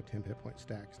and see how temp hit point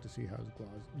stacks to see how his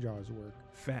jaws work.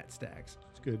 Fat stacks.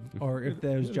 It's good. Or if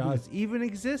those jaws even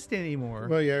exist anymore.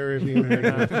 Well, yeah, or if you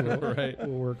we'll, Right.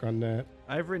 we'll work on that.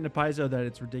 I've written to Paizo that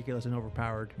it's ridiculous and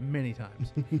overpowered many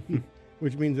times.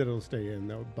 Which means that it'll stay in.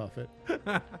 They'll buff it.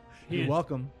 You're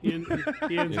welcome. He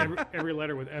ends every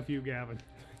letter with F you, Gavin.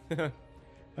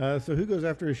 So who goes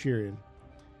after Ashirian?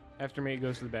 After me, it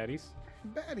goes to the baddies.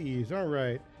 Baddies, all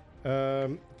right.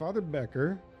 Father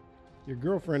Becker, your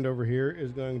girlfriend over here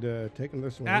is going to take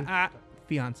another swing.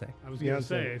 Fiance. I was going to Fiancé,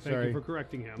 say, thank sorry. you for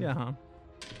correcting him. Yeah, huh?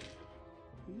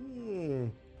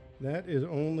 That is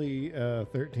only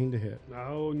 13 to hit.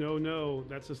 No.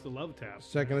 That's just the love tap.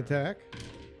 Second attack.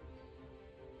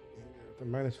 The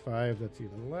 -5, that's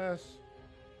even less.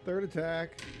 Third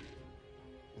attack.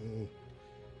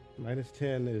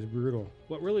 -10 is brutal.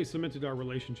 What really cemented our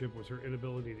relationship was her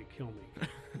inability to kill me.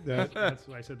 That, That's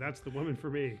why I said that's the woman for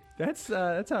me. That's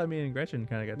how me and Gretchen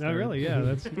kind of got No, started. really, yeah.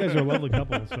 You guys are a lovely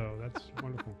couple, so that's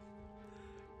wonderful.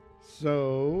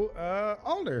 so,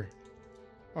 Alder,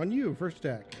 on you, first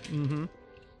attack. Mm-hmm.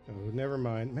 Oh, never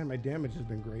mind. Man, my damage has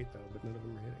been great, though, but none of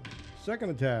them are hitting. Second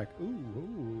attack.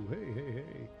 Ooh, hey.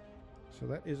 So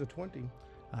that is a 20.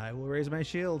 I will raise my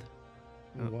shield.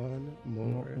 One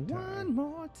more time. One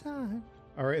more time.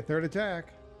 All right, third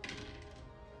attack.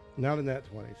 Not in that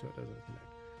 20, so it doesn't connect.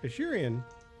 Ashirian,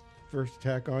 first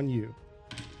attack on you.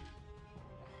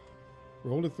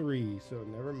 Rolled a 3, so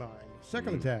never mind.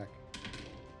 Second attack.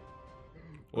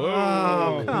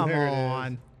 Whoa! Come there it is.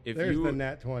 on. There's the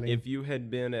nat 20. If you had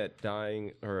been at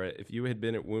dying, or if you had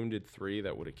been at wounded 3,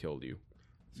 that would have killed you.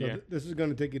 So this is going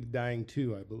to take you to dying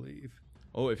 2, I believe.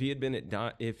 Oh, if he had been at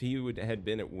had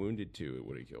been at wounded 2, it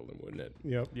would have killed him, wouldn't it?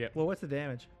 Yep. Yeah. Well, what's the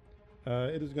damage?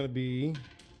 It is going to be...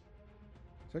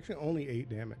 It's actually only 8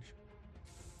 damage.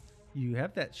 You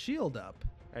have that shield up.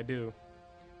 I do.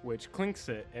 Which clinks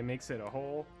it and makes it a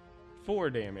whole 4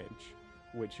 damage,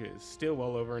 which is still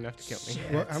well over enough to kill me.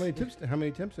 Well, how many temps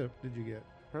did you get?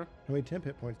 Huh? How many temp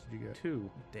hit points did you get? 2.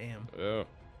 Damn. Oh.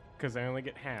 Because I only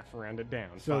get half rounded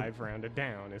down. So- 5 rounded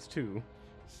down is 2.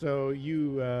 So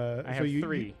you... I have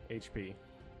 3 HP.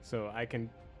 So I can...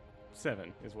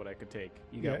 7 is what I could take.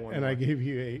 You Yeah, got 1 and more. I gave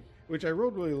you 8, which I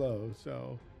rolled really low,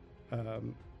 so...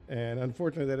 and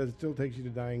unfortunately, that still takes you to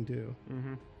dying 2.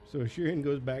 Mm-hmm. So Shirian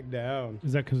goes back down.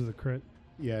 Is that because of the crit?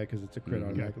 Yeah, because it's a crit,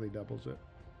 Okay. automatically doubles it.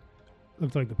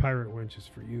 Looks like the pirate winch is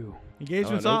for you.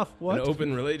 Engagement's an off. What? An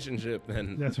open relationship,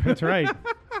 then. That's right.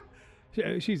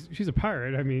 She's a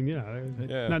pirate. I mean,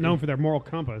 Yeah. not known for their moral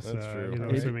compass. That's true.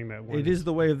 Assuming that one It is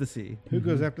the way of the sea. Who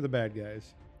goes after the bad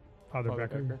guys Father Father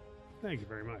Becker. Becker. Thank you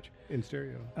very much. in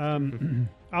stereo?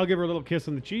 I'll give her a little kiss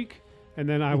on the cheek, and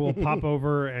then I will pop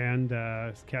over and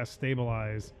cast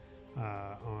Stabilize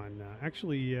on...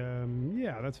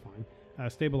 that's fine.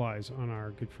 Stabilize on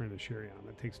our good friend Ashirian.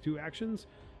 That takes 2 actions,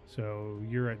 so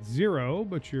you're at 0,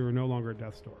 but you're no longer at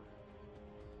death's door.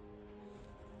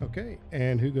 Okay,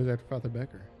 and who goes after Father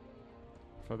Becker?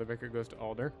 Father Becker goes to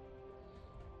Alder.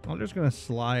 I'm just gonna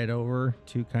slide over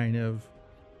to kind of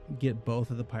get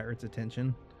both of the pirates'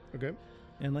 attention, Okay.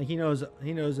 and like he knows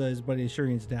his buddy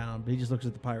Shurian's down, but he just looks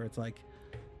at the pirates like,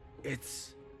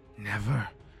 it's Never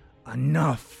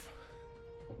enough.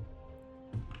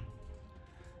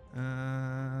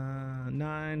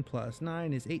 9 plus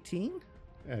 9 is 18.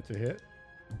 That's a hit.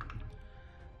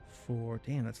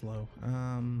 Damn, that's low.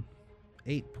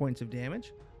 8 points of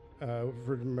damage.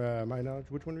 From my knowledge,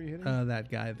 which one were you hitting?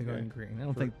 That guy, the guy in green. I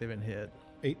don't think they've been hit.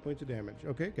 8 points of damage.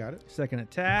 Okay, got it. Second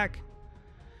attack.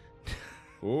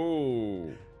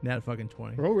 Ooh. Nat fucking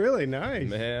 20. Oh, really? Nice.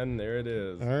 Man, there it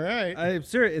is. All right. I'm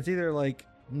serious. It's either like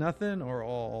nothing or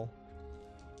all.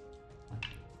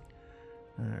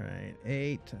 All right.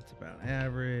 8. That's about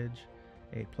average.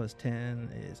 8 plus 10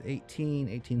 is 18.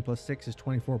 18 plus 6 is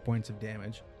 24 points of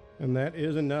damage. And that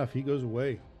is enough. He goes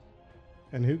away.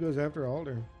 And who goes after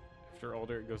Alder? After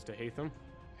Alder, it goes to Hatham.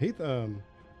 Hatham.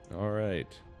 All right.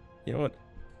 You know what?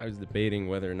 I was debating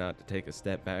whether or not to take a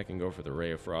step back and go for the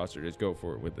Ray of Frost or just go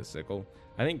for it with the sickle.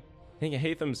 I think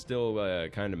Hatham's still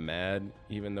kind of mad,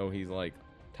 even though he's like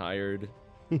tired.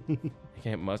 He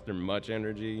can't muster much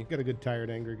energy. Got a good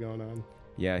tired anger going on.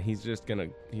 Yeah, he's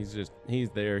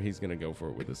there. He's gonna go for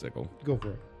it with the sickle. Go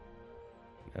for it.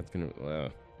 That's gonna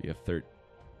be a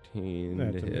 13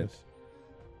 That's to a hit.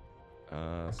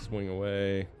 miss. Swing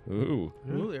away. Ooh,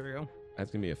 Ooh, there we go.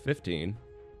 that's gonna be a 15.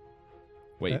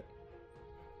 Wait,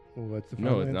 Well, what's the no,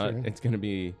 final it's not. answer? It's gonna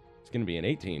be an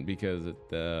 18 because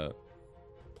the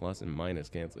plus and minus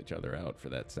cancel each other out for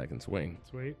that second swing.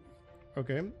 Sweet.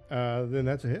 Okay. Then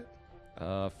that's a hit.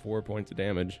 4 points of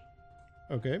damage.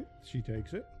 Okay. She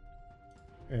takes it.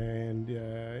 And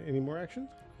any more actions?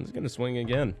 I'm just gonna swing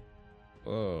again.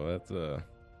 Oh, that's a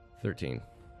 13.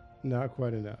 Not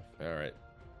quite enough. All right.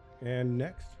 And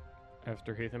next.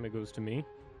 After Hatham, it goes to me,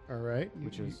 All right.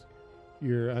 which is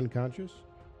You're unconscious,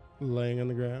 laying on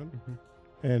the ground. Mhm.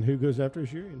 And who goes after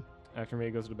Shirian? after me,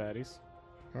 it goes to baddies.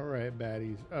 All right,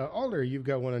 baddies. Alder, you've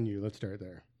got one on you. Let's start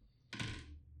there.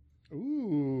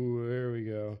 Ooh, there we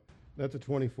go. That's a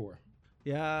 24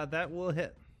 Yeah, that will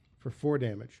hit. for 4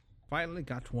 damage. Finally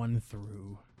got one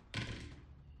through.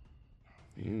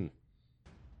 Mm.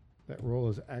 That roll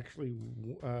is actually,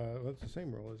 that's the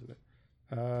same roll, isn't it?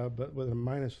 But with a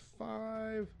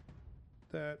 -5,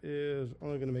 that is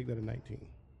only going to make that a 19.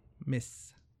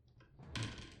 Miss.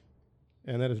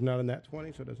 And that is not a nat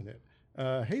 20, so it doesn't hit.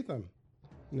 Hatham,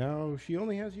 now she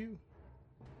only has you.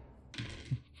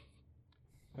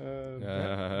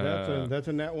 That's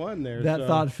a nat 1 there. That so-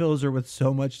 thought fills her with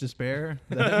so much despair.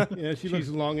 that- Yeah, she looks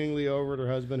longingly over at her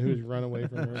husband who's run away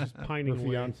from her. Pining her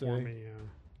away fiance. for me, yeah.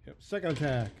 Yep. Second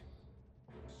attack.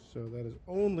 So that is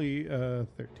only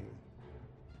 13.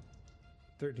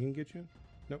 13 get you?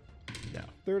 Nope. No.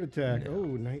 Third attack. Oh,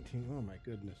 19. Oh my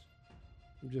goodness.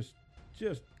 I'm just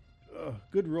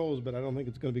good rolls, but I don't think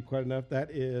it's going to be quite enough.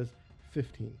 That is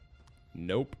 15.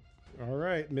 Nope. All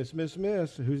right, miss.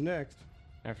 Who's next?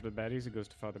 After the baddies, it goes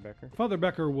to Father Becker. Father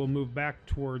Becker will move back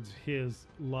towards his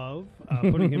love,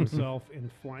 putting himself in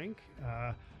flank,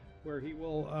 where he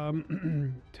will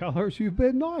tell her you've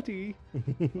been naughty.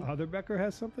 Father Becker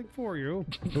has something for you.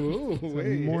 Ooh, It's a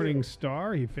wait. Morning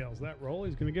Star. He fails that roll.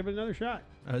 He's going to give it another shot.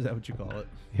 Oh, is that what you call it?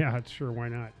 Yeah, sure. Why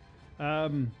not?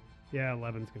 Yeah,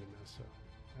 11's going to miss. So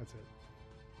that's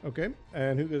it. Okay,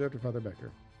 and who goes after Father Becker?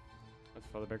 That's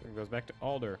Father Becker goes back to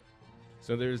Alder.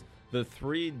 So there's the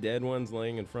 3 dead ones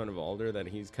laying in front of Alder that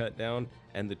he's cut down,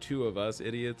 and the 2 of us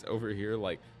idiots over here,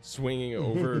 like, swinging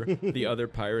over the other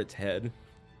pirate's head.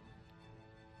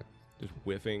 Just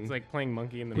whiffing. It's like playing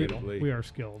monkey in the We, middle. Wait. we are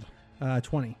skilled.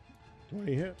 20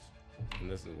 20 hits. And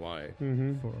this is why,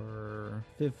 Mm-hmm. for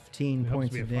 15 It helps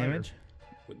points be a of fighter. damage.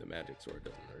 with the magic sword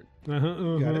doesn't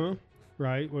hurt. Got it.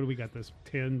 Right. What do we got? This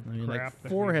tin I mean, crap. like that we-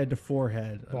 forehead to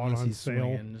forehead. bought Unless on he's sale.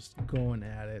 swinging, just going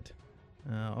at it.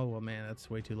 Oh, well, man, that's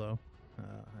way too low.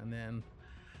 And then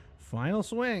final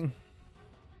swing.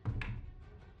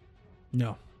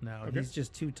 No, Okay. he's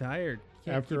just too tired.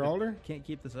 After keep it- Alder? Can't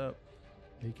keep this up.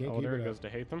 He can't keep Alder it goes up. to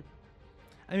Hatham.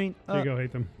 I mean, There you go,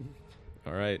 Hatham.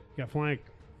 All right. Got flank.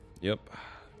 Yep.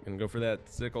 Gonna go for that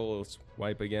sickle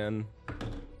swipe again.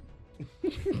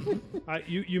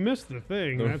 You missed the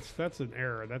thing. Oh. That's an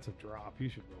error. That's a drop. You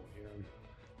should roll again.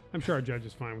 I'm sure our judge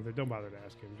is fine with it. Don't bother to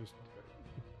ask him. Just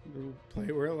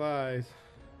Play where it lies.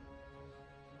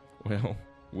 Well,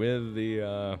 with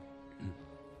the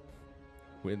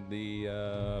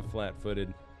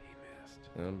flat-footed,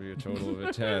 that'll be a total of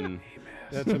a 10.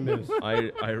 That's a miss.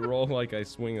 I roll like I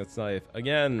swing a scythe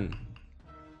again.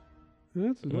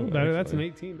 that's a little Oh, better. That's an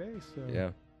actually. 18 base. So.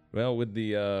 Yeah. Well, with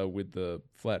the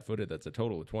flat-footed, that's a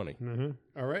total of 20. Uh-huh.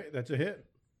 All right, that's a hit.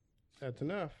 That's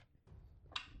enough.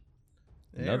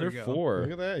 there Another we go. 4.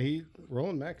 Look at that. He's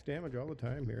rolling max damage all the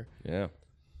time here. Yeah.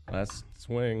 Last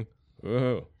swing.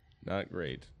 Whoa. Not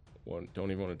great.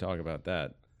 Don't even want to talk about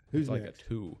that. Who's It's like next?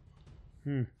 a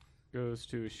 2. Goes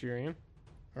to Shirian,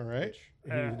 All right.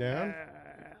 He's down.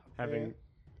 having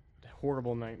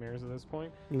horrible nightmares at this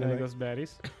point. And And then it goes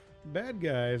baddies. Bad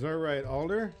guys. All right,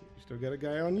 Alder. You still got a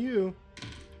guy on you.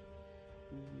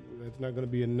 Ooh, that's not going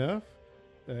to be enough.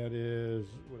 That is,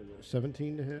 what is it,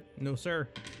 17 to hit? No, sir.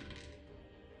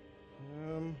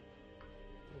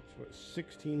 That's what,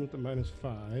 16 with the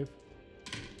 -5.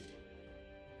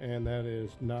 And that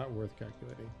is not worth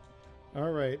calculating.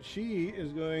 All right, she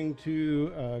is going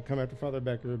to come after Father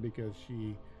Becker because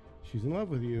she's in love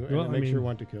with you, and Well, it I makes her mean-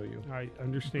 want to kill you. I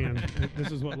understand.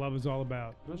 This is what love is all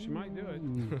about. Well, she might do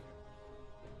it.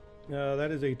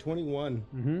 That is a 21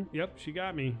 Mm-hmm. Yep, she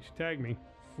got me. She tagged me.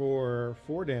 for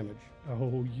 4 damage.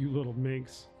 Oh, you little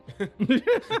minx.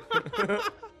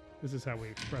 This is how we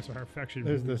express our affection.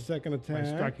 There's the second by attack.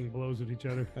 striking blows at each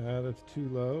other. That's too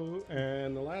low.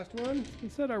 And the last one?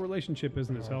 Instead, our relationship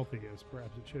isn't as healthy as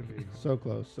perhaps it should be. So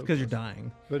close. So Because you're close.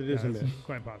 dying. But it is a it's miss.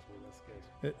 quite possible that's the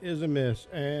case. It is a miss.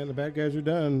 And the bad guys are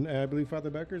done. I believe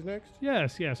Father Becker's next.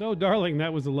 Yes, yes. Oh, darling,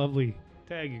 that was a lovely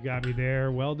tag. You got me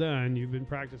there. Well done. You've been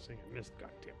practicing. I missed.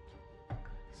 Got tipped.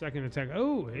 Second attack.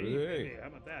 Oh, hey, how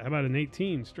about that? How about an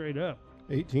 18 straight up?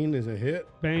 18 is a hit.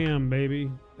 Bam,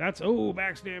 baby. That's,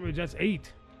 max damage. That's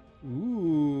 8.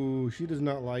 Ooh, she does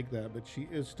not like that, but she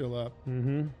is still up.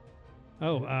 Mm-hmm.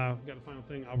 Oh, got a final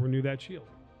thing. I'll renew that shield.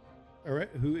 All right,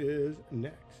 who is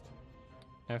next?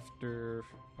 After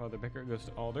Father Becker, it goes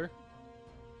to Alder.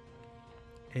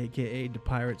 AKA the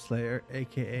Pirate Slayer,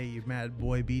 AKA you mad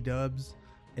boy B-dubs,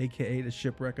 AKA the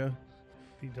Shipwrecker.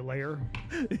 The delayer.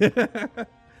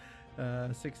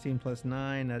 16 plus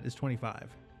 9, that is 25.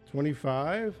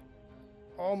 25?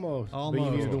 Almost. But you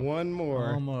Almost. needed one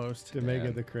more Almost. to make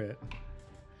it the crit.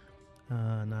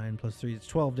 9 plus 3 is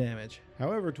 12 damage.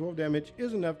 However, 12 damage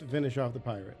is enough to finish off the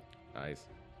pirate. Nice.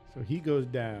 So he goes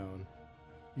down.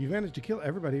 You managed to kill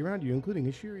everybody around you, including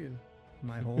Ashirian.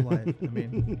 My whole life. I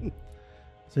mean,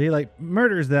 so he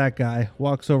murders that guy,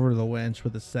 walks over to the wench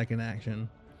with his second action.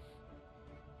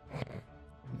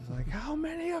 He's like, how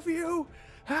many of you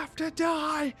have to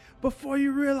die before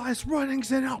you realize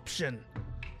running's an option?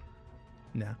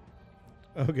 No.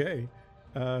 Okay.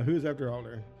 Who's after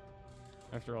Alder?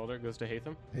 After Alder, it goes to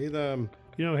Hatham. Hey, them.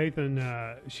 You know,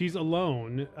 Hathan, she's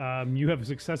alone. You have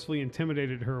successfully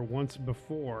intimidated her once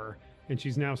before, and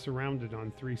she's now surrounded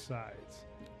on 3 sides.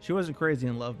 She wasn't crazy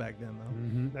in love back then, though.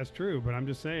 Mm-hmm. That's true, but I'm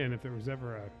just saying, if there was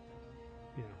ever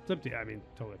it's up to you. I mean,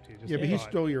 totally up to you. Just Yeah, but he thought.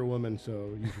 stole your woman, so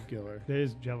you should kill her. There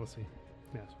is jealousy.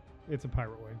 Yes, it's a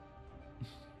pirate way.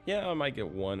 Yeah, I might get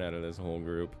 1 out of this whole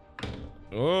group.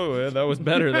 Oh, yeah, that was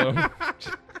better, though.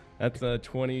 That's a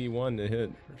 21 to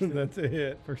hit. That's a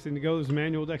hit. First thing to go is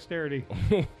manual dexterity.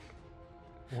 1.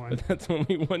 But that's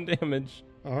only 1 damage.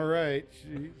 All right.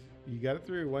 You got it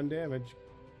through. 1 damage.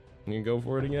 You can go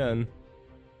for it again.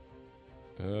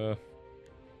 That's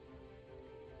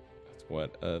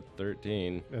what?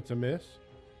 13. That's a miss.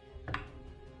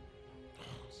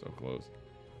 So close.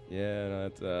 Yeah, no,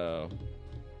 that's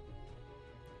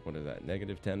what is that?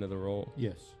 -10 to the roll?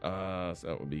 Yes. So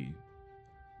that would be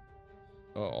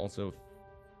also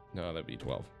no, that'd be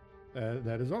 12.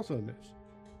 That is also a miss.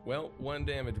 Well, 1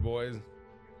 damage, boys.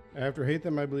 After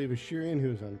Hatham, I believe, is Shirian,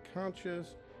 who is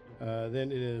unconscious.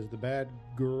 Then it is the bad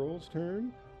girl's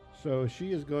turn. So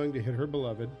she is going to hit her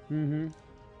beloved. Mm-hmm.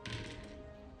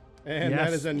 And that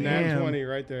Yes, is a nat damn. 20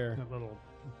 right there. That little.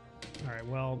 All right.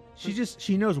 Well,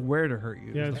 She knows where to hurt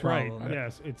you. yeah, is that's the right. problem.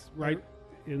 Yes, it's right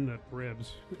in the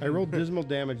ribs. I rolled dismal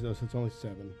damage, though, so it's only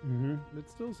 7. Mm-hmm.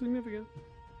 It's still significant.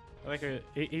 I like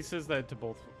he says that to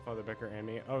both Father Becker and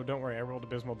me. Oh, don't worry, I rolled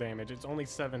abysmal damage. It's only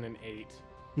 7 and 8.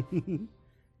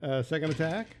 Second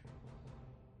attack.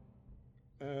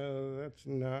 That's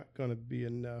not going to be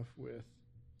enough with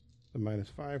the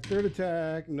 -5. Third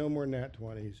attack, no more nat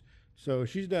 20s. So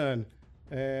she's done.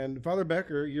 And Father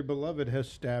Becker, your beloved, has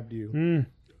stabbed you.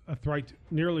 A thrite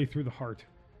nearly through the heart.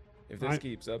 If this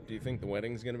keeps up, do you think the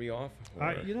wedding's gonna be off?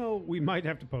 Or- We might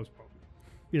have to postpone.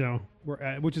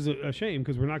 Which is a shame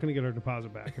because we're not going to get our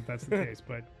deposit back if that's the case.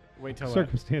 But Wait till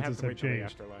circumstances have wait till the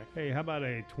changed. afterlife. Hey, how about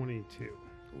a 22?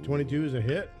 22 is a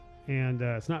hit. And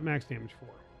it's not max damage 4.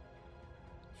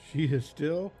 She is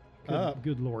still up.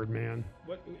 Good lord, man.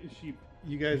 What is she?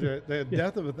 You guys are the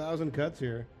death of 1,000 cuts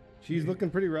here. She's looking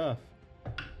pretty rough.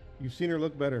 You've seen her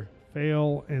look better.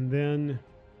 Fail, and then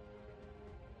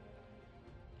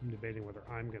I'm debating whether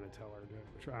I'm going to tell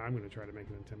her. I'm going to try to make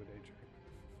an intimidate check.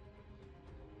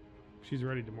 She's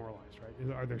already demoralized, right?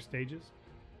 Are there stages?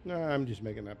 No, I'm just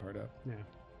making that part up. Yeah.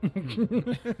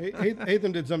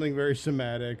 Hatham did something very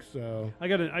somatic, so I'm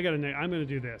going to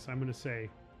do this. I'm going to say,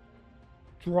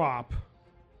 drop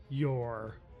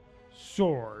your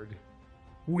sword.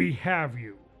 We have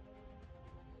you.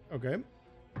 Okay.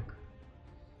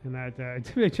 And that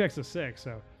intimidate check's a 6,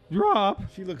 so drop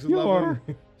She looks your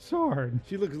loving. sword.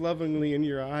 She looks lovingly in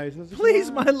your eyes. And says, Please,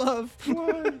 "Come my love. on, come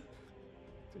on."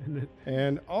 And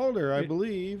And Alder, I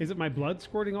believe, is it my blood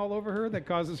squirting all over her that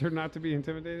causes her not to be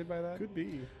intimidated by that? could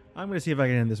be. I'm going to see if I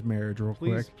can end this marriage real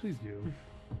Please, quick. please do.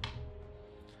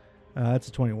 That's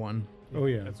a 21. Oh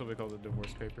yeah. That's what we call the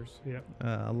divorce papers. Yep.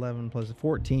 11 plus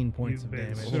 14 points You've of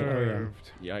been damage.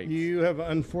 served. Yikes. You have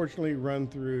unfortunately run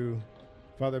through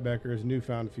Father Becker's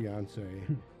newfound fiance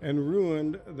and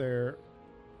ruined their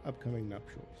upcoming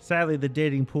nuptials. Sadly, the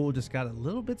dating pool just got a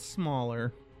little bit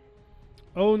smaller.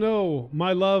 Oh no,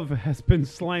 my love has been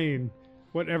slain.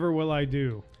 Whatever will I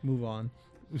do? Move on.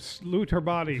 Loot her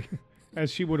body as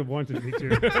she would have wanted me to.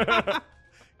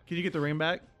 Can you get the ring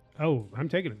back? Oh, I'm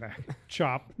taking it back.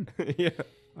 Chop. Yeah.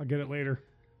 I'll get it later.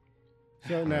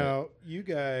 So now you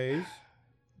guys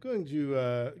going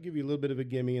to give you a little bit of a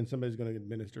gimme, and somebody's going to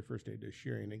administer first aid to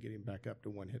Shirian and get him back up to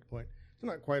 1 hit point. It's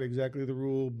not quite exactly the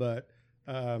rule, but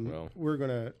we're going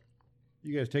to.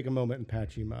 You guys take a moment and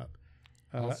patch him up.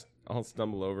 I'll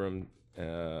stumble over him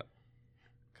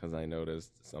because I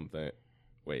noticed something.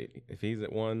 Wait, if he's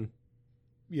at 1,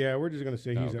 Yeah, we're just going to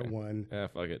say he's okay. at 1.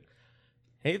 fuck it.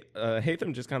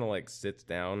 Hatham just kind of like sits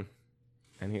down,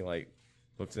 and he like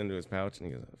looks into his pouch and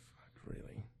he goes, "Oh, fuck,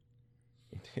 really?"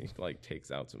 He like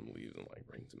takes out some leaves and like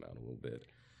brings them out a little bit,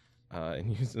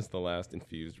 and uses the last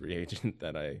infused reagent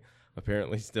that I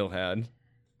apparently still had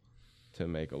to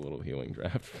make a little healing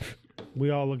draft.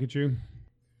 We all look at you.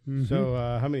 Mhm. So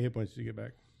how many hit points did you get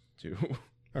back? 2.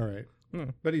 All right.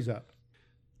 But he's up.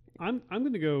 I'm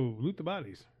going to go loot the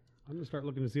bodies. I'm going to start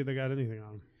looking to see if they got anything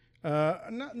on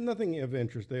them. Nothing of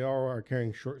interest. They all are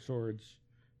carrying short swords.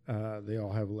 They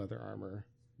all have leather armor.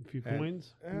 A few And,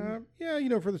 coins.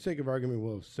 Yeah, for the sake of argument,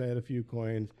 we'll have said a few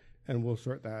coins, and we'll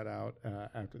sort that out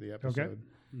after the episode.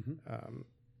 Mhm.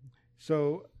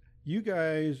 So you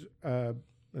guys, did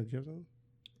you have something?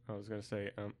 I was gonna say,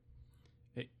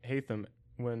 Hatham,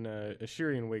 when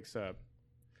Ashirian wakes up,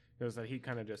 knows that he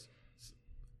kind of just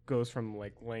goes from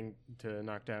like laying to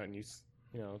knocked out, and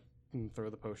and throw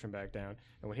the potion back down.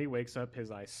 And when he wakes up,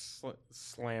 his eyes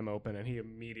slam open, and he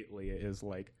immediately is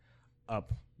like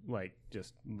up, like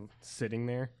just sitting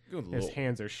there. Good His lord.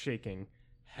 hands are shaking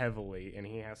heavily, and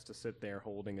he has to sit there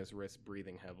holding his wrist,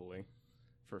 breathing heavily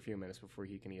for a few minutes before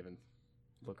he can even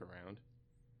look around.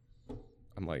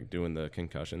 I'm like doing the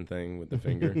concussion thing with the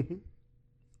finger.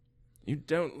 You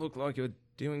don't look like you're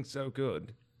doing so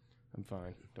good. I'm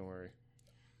fine. Don't worry.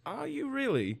 Are you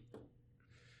really?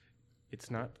 It's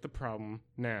not the problem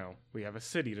now. We have a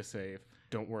city to save.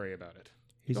 Don't worry about it.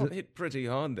 Got hit pretty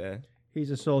hard there.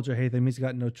 He's a soldier, Hatham. He's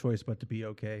got no choice but to be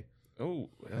okay, Oh,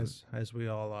 as we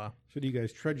all are. So do you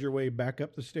guys trudge your way back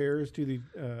up the stairs to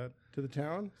the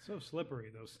town? So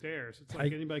slippery, those stairs. It's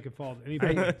like anybody could fall.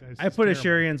 I put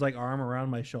Ashirian's like arm around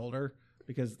my shoulder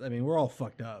because we're all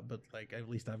fucked up, but like at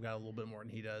least I've got a little bit more than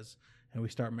he does, and we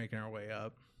start making our way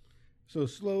up. So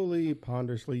slowly,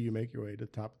 ponderously, you make your way to the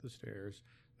top of the stairs.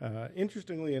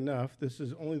 Interestingly enough, this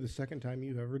is only the second time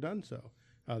you've ever done so.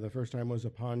 The first time was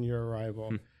upon your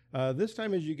arrival. This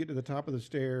time, as you get to the top of the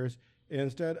stairs,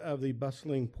 instead of the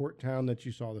bustling port town that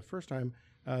you saw the first time,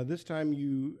 this time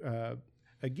you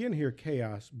again hear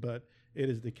chaos, but it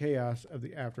is the chaos of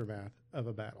the aftermath of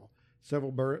a battle.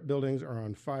 Several buildings are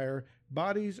on fire.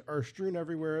 Bodies are strewn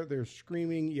everywhere. They're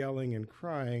screaming, yelling, and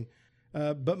crying.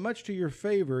 But much to your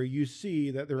favor, you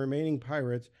see that the remaining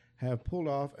pirates have pulled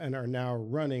off and are now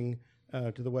running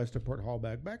to the west of Port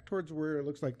Hallback, back towards where it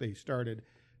looks like they started.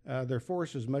 Their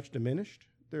force is much diminished.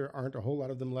 There aren't a whole lot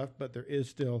of them left, but there is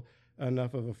still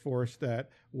enough of a force that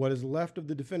what is left of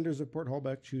the defenders of Port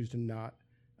Hallback choose to not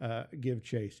give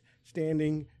chase.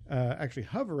 Standing, actually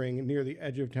hovering near the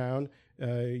edge of town,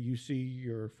 you see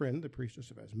your friend, the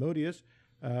priestess of Asmodeus.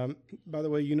 By the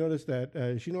way, you notice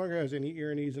that she no longer has any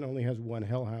Irinees and only has one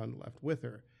hellhound left with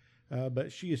her.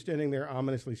 But she is standing there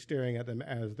ominously staring at them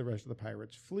as the rest of the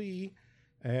pirates flee.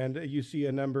 And you see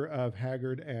a number of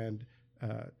haggard and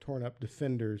torn up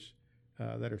defenders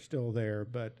that are still there.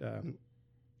 But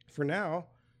for now,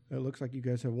 it looks like you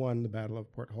guys have won the Battle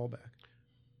of Port Hallback.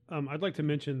 I'd like to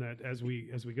mention that as we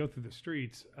go through the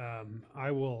streets, I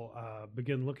will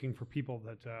begin looking for people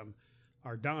that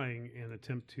are dying and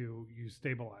attempt to use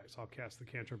stabilize. I'll cast the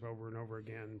cantrip over and over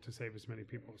again to save as many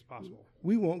people as possible.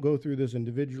 We won't go through this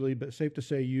individually, but safe to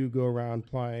say you go around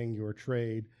plying your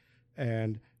trade.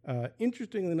 And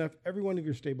interestingly enough, every one of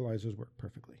your stabilizers work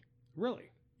perfectly.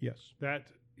 Really? Yes. That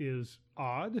is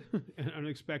odd and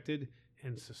unexpected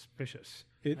and suspicious.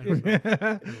 It I don't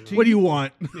know. What do you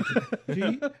want?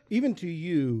 even to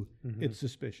you, it's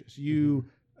suspicious. You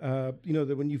know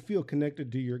that when you feel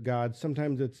connected to your God,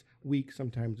 sometimes it's weak,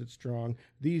 sometimes it's strong.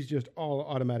 These just all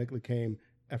automatically came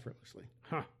effortlessly.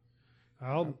 Huh.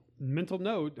 Mental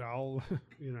note. I'll,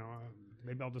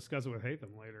 maybe I'll discuss it with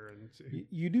Hatham later and see.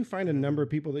 You do find a number of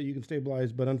people that you can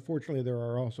stabilize, but unfortunately, there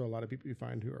are also a lot of people you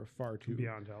find who are far too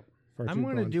Beyond help. I'm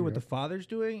going to do what the Father's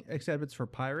doing, except it's for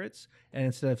pirates, and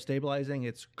instead of stabilizing,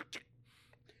 it's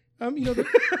they're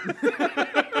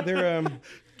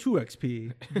 2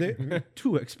 XP.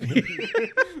 2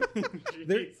 XP.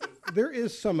 There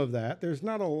is some of that. There's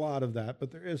not a lot of that, but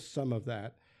there is some of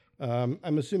that.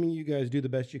 I'm assuming you guys do the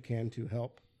best you can to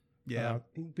help. Yeah.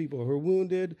 People who are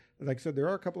wounded. Like I said, there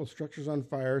are a couple of structures on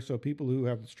fire, so people who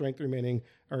have strength remaining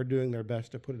are doing their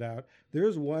best to put it out. There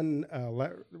is one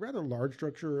rather large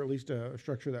structure, or at least a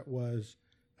structure that was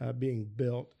being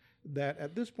built, that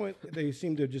at this point they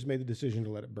seem to have just made the decision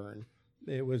to let it burn.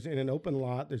 It was in an open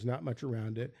lot. There's not much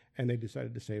around it, and they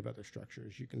decided to save other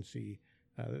structures. You can see.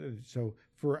 So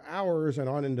for hours and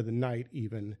on into the night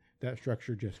even, that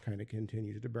structure just kind of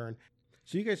continues to burn.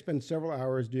 So you guys spend several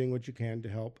hours doing what you can to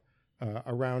help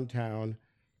around town.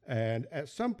 And at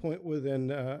some point within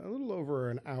a little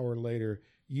over an hour later,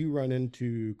 you run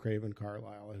into Craven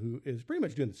Carlisle, who is pretty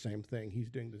much doing the same thing. He's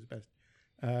doing his best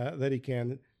that he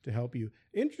can to help you.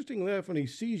 Interestingly enough, when he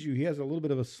sees you, he has a little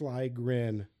bit of a sly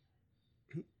grin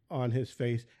on his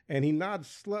face, and he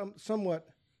nods somewhat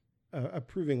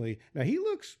approvingly. Now, he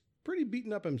looks pretty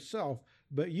beaten up himself,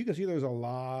 but you can see there's a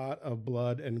lot of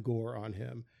blood and gore on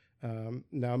him.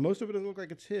 Now, most of it doesn't look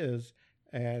like it's his,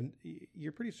 and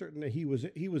you're pretty certain that he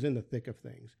was in the thick of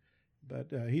things.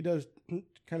 But he does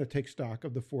kind of take stock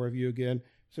of the four of you again.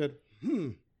 Said,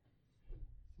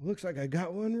 looks like I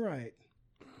got one right.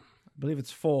 I believe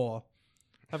it's 4.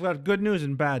 I've got good news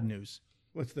and bad news.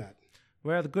 What's that?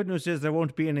 Well, the good news is there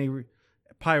won't be any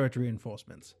pirate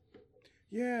reinforcements.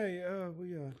 Yeah,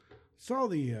 we saw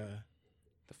the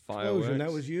fireworks. explosion.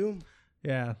 That was you?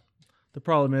 Yeah. The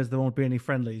problem is there won't be any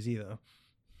friendlies either.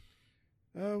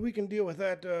 We can deal with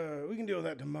that. We can deal with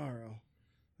that tomorrow.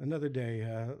 Another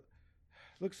day.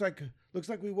 Looks like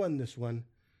we won this one,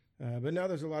 but now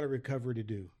there's a lot of recovery to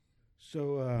do.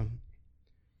 So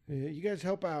you guys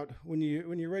help out when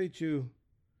you're ready to.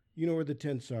 You know where the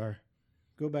tents are.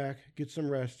 Go back, get some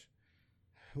rest.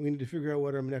 We need to figure out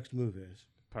what our next move is.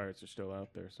 Pirates are still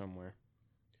out there somewhere.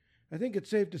 I think it's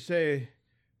safe to say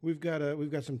we've got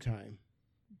some time.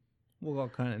 We'll all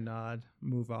kind of nod,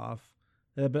 move off.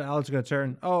 But Alex is going to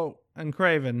turn. Oh, and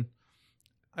Craven,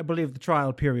 I believe the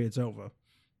trial period's over.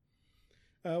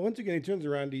 Once again, he turns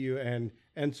around to you and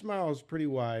smiles pretty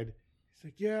wide. He's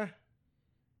like,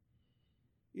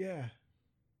 yeah.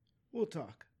 We'll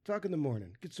talk. Talk in the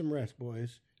morning. Get some rest,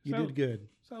 boys. You did good.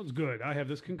 Sounds good. I have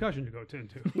this concussion to go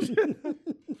tend to.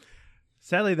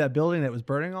 Sadly, that building that was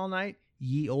burning all night,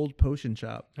 ye old potion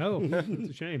shop. Oh, that's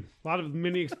a shame. A lot of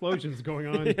mini explosions going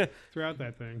on throughout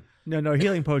that thing. No,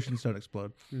 healing potions don't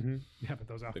explode. Mm-hmm. Yeah, but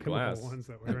those The alchemical glass. ones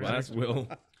that The were glass will.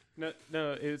 No,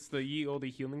 it's the ye olde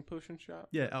healing potion shop.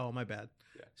 Yeah, oh, my bad.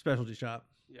 Yeah. Specialty shop.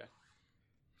 Yeah.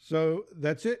 So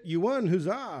that's it. You won.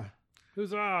 Huzzah.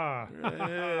 Huzzah!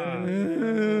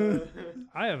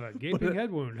 I have a gaping head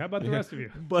wound. How about the rest of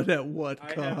you? But at what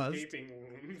I have cost? gaping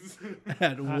wounds.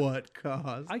 At what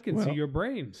cost? I can see your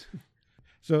brains.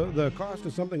 So the cost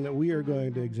is something that we are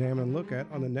going to examine and look at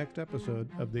on the next episode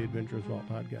of the Adventurous Vault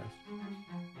podcast.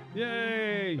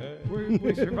 Yay!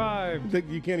 We survived.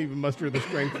 You can't even muster the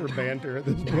strength for banter at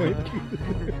this point.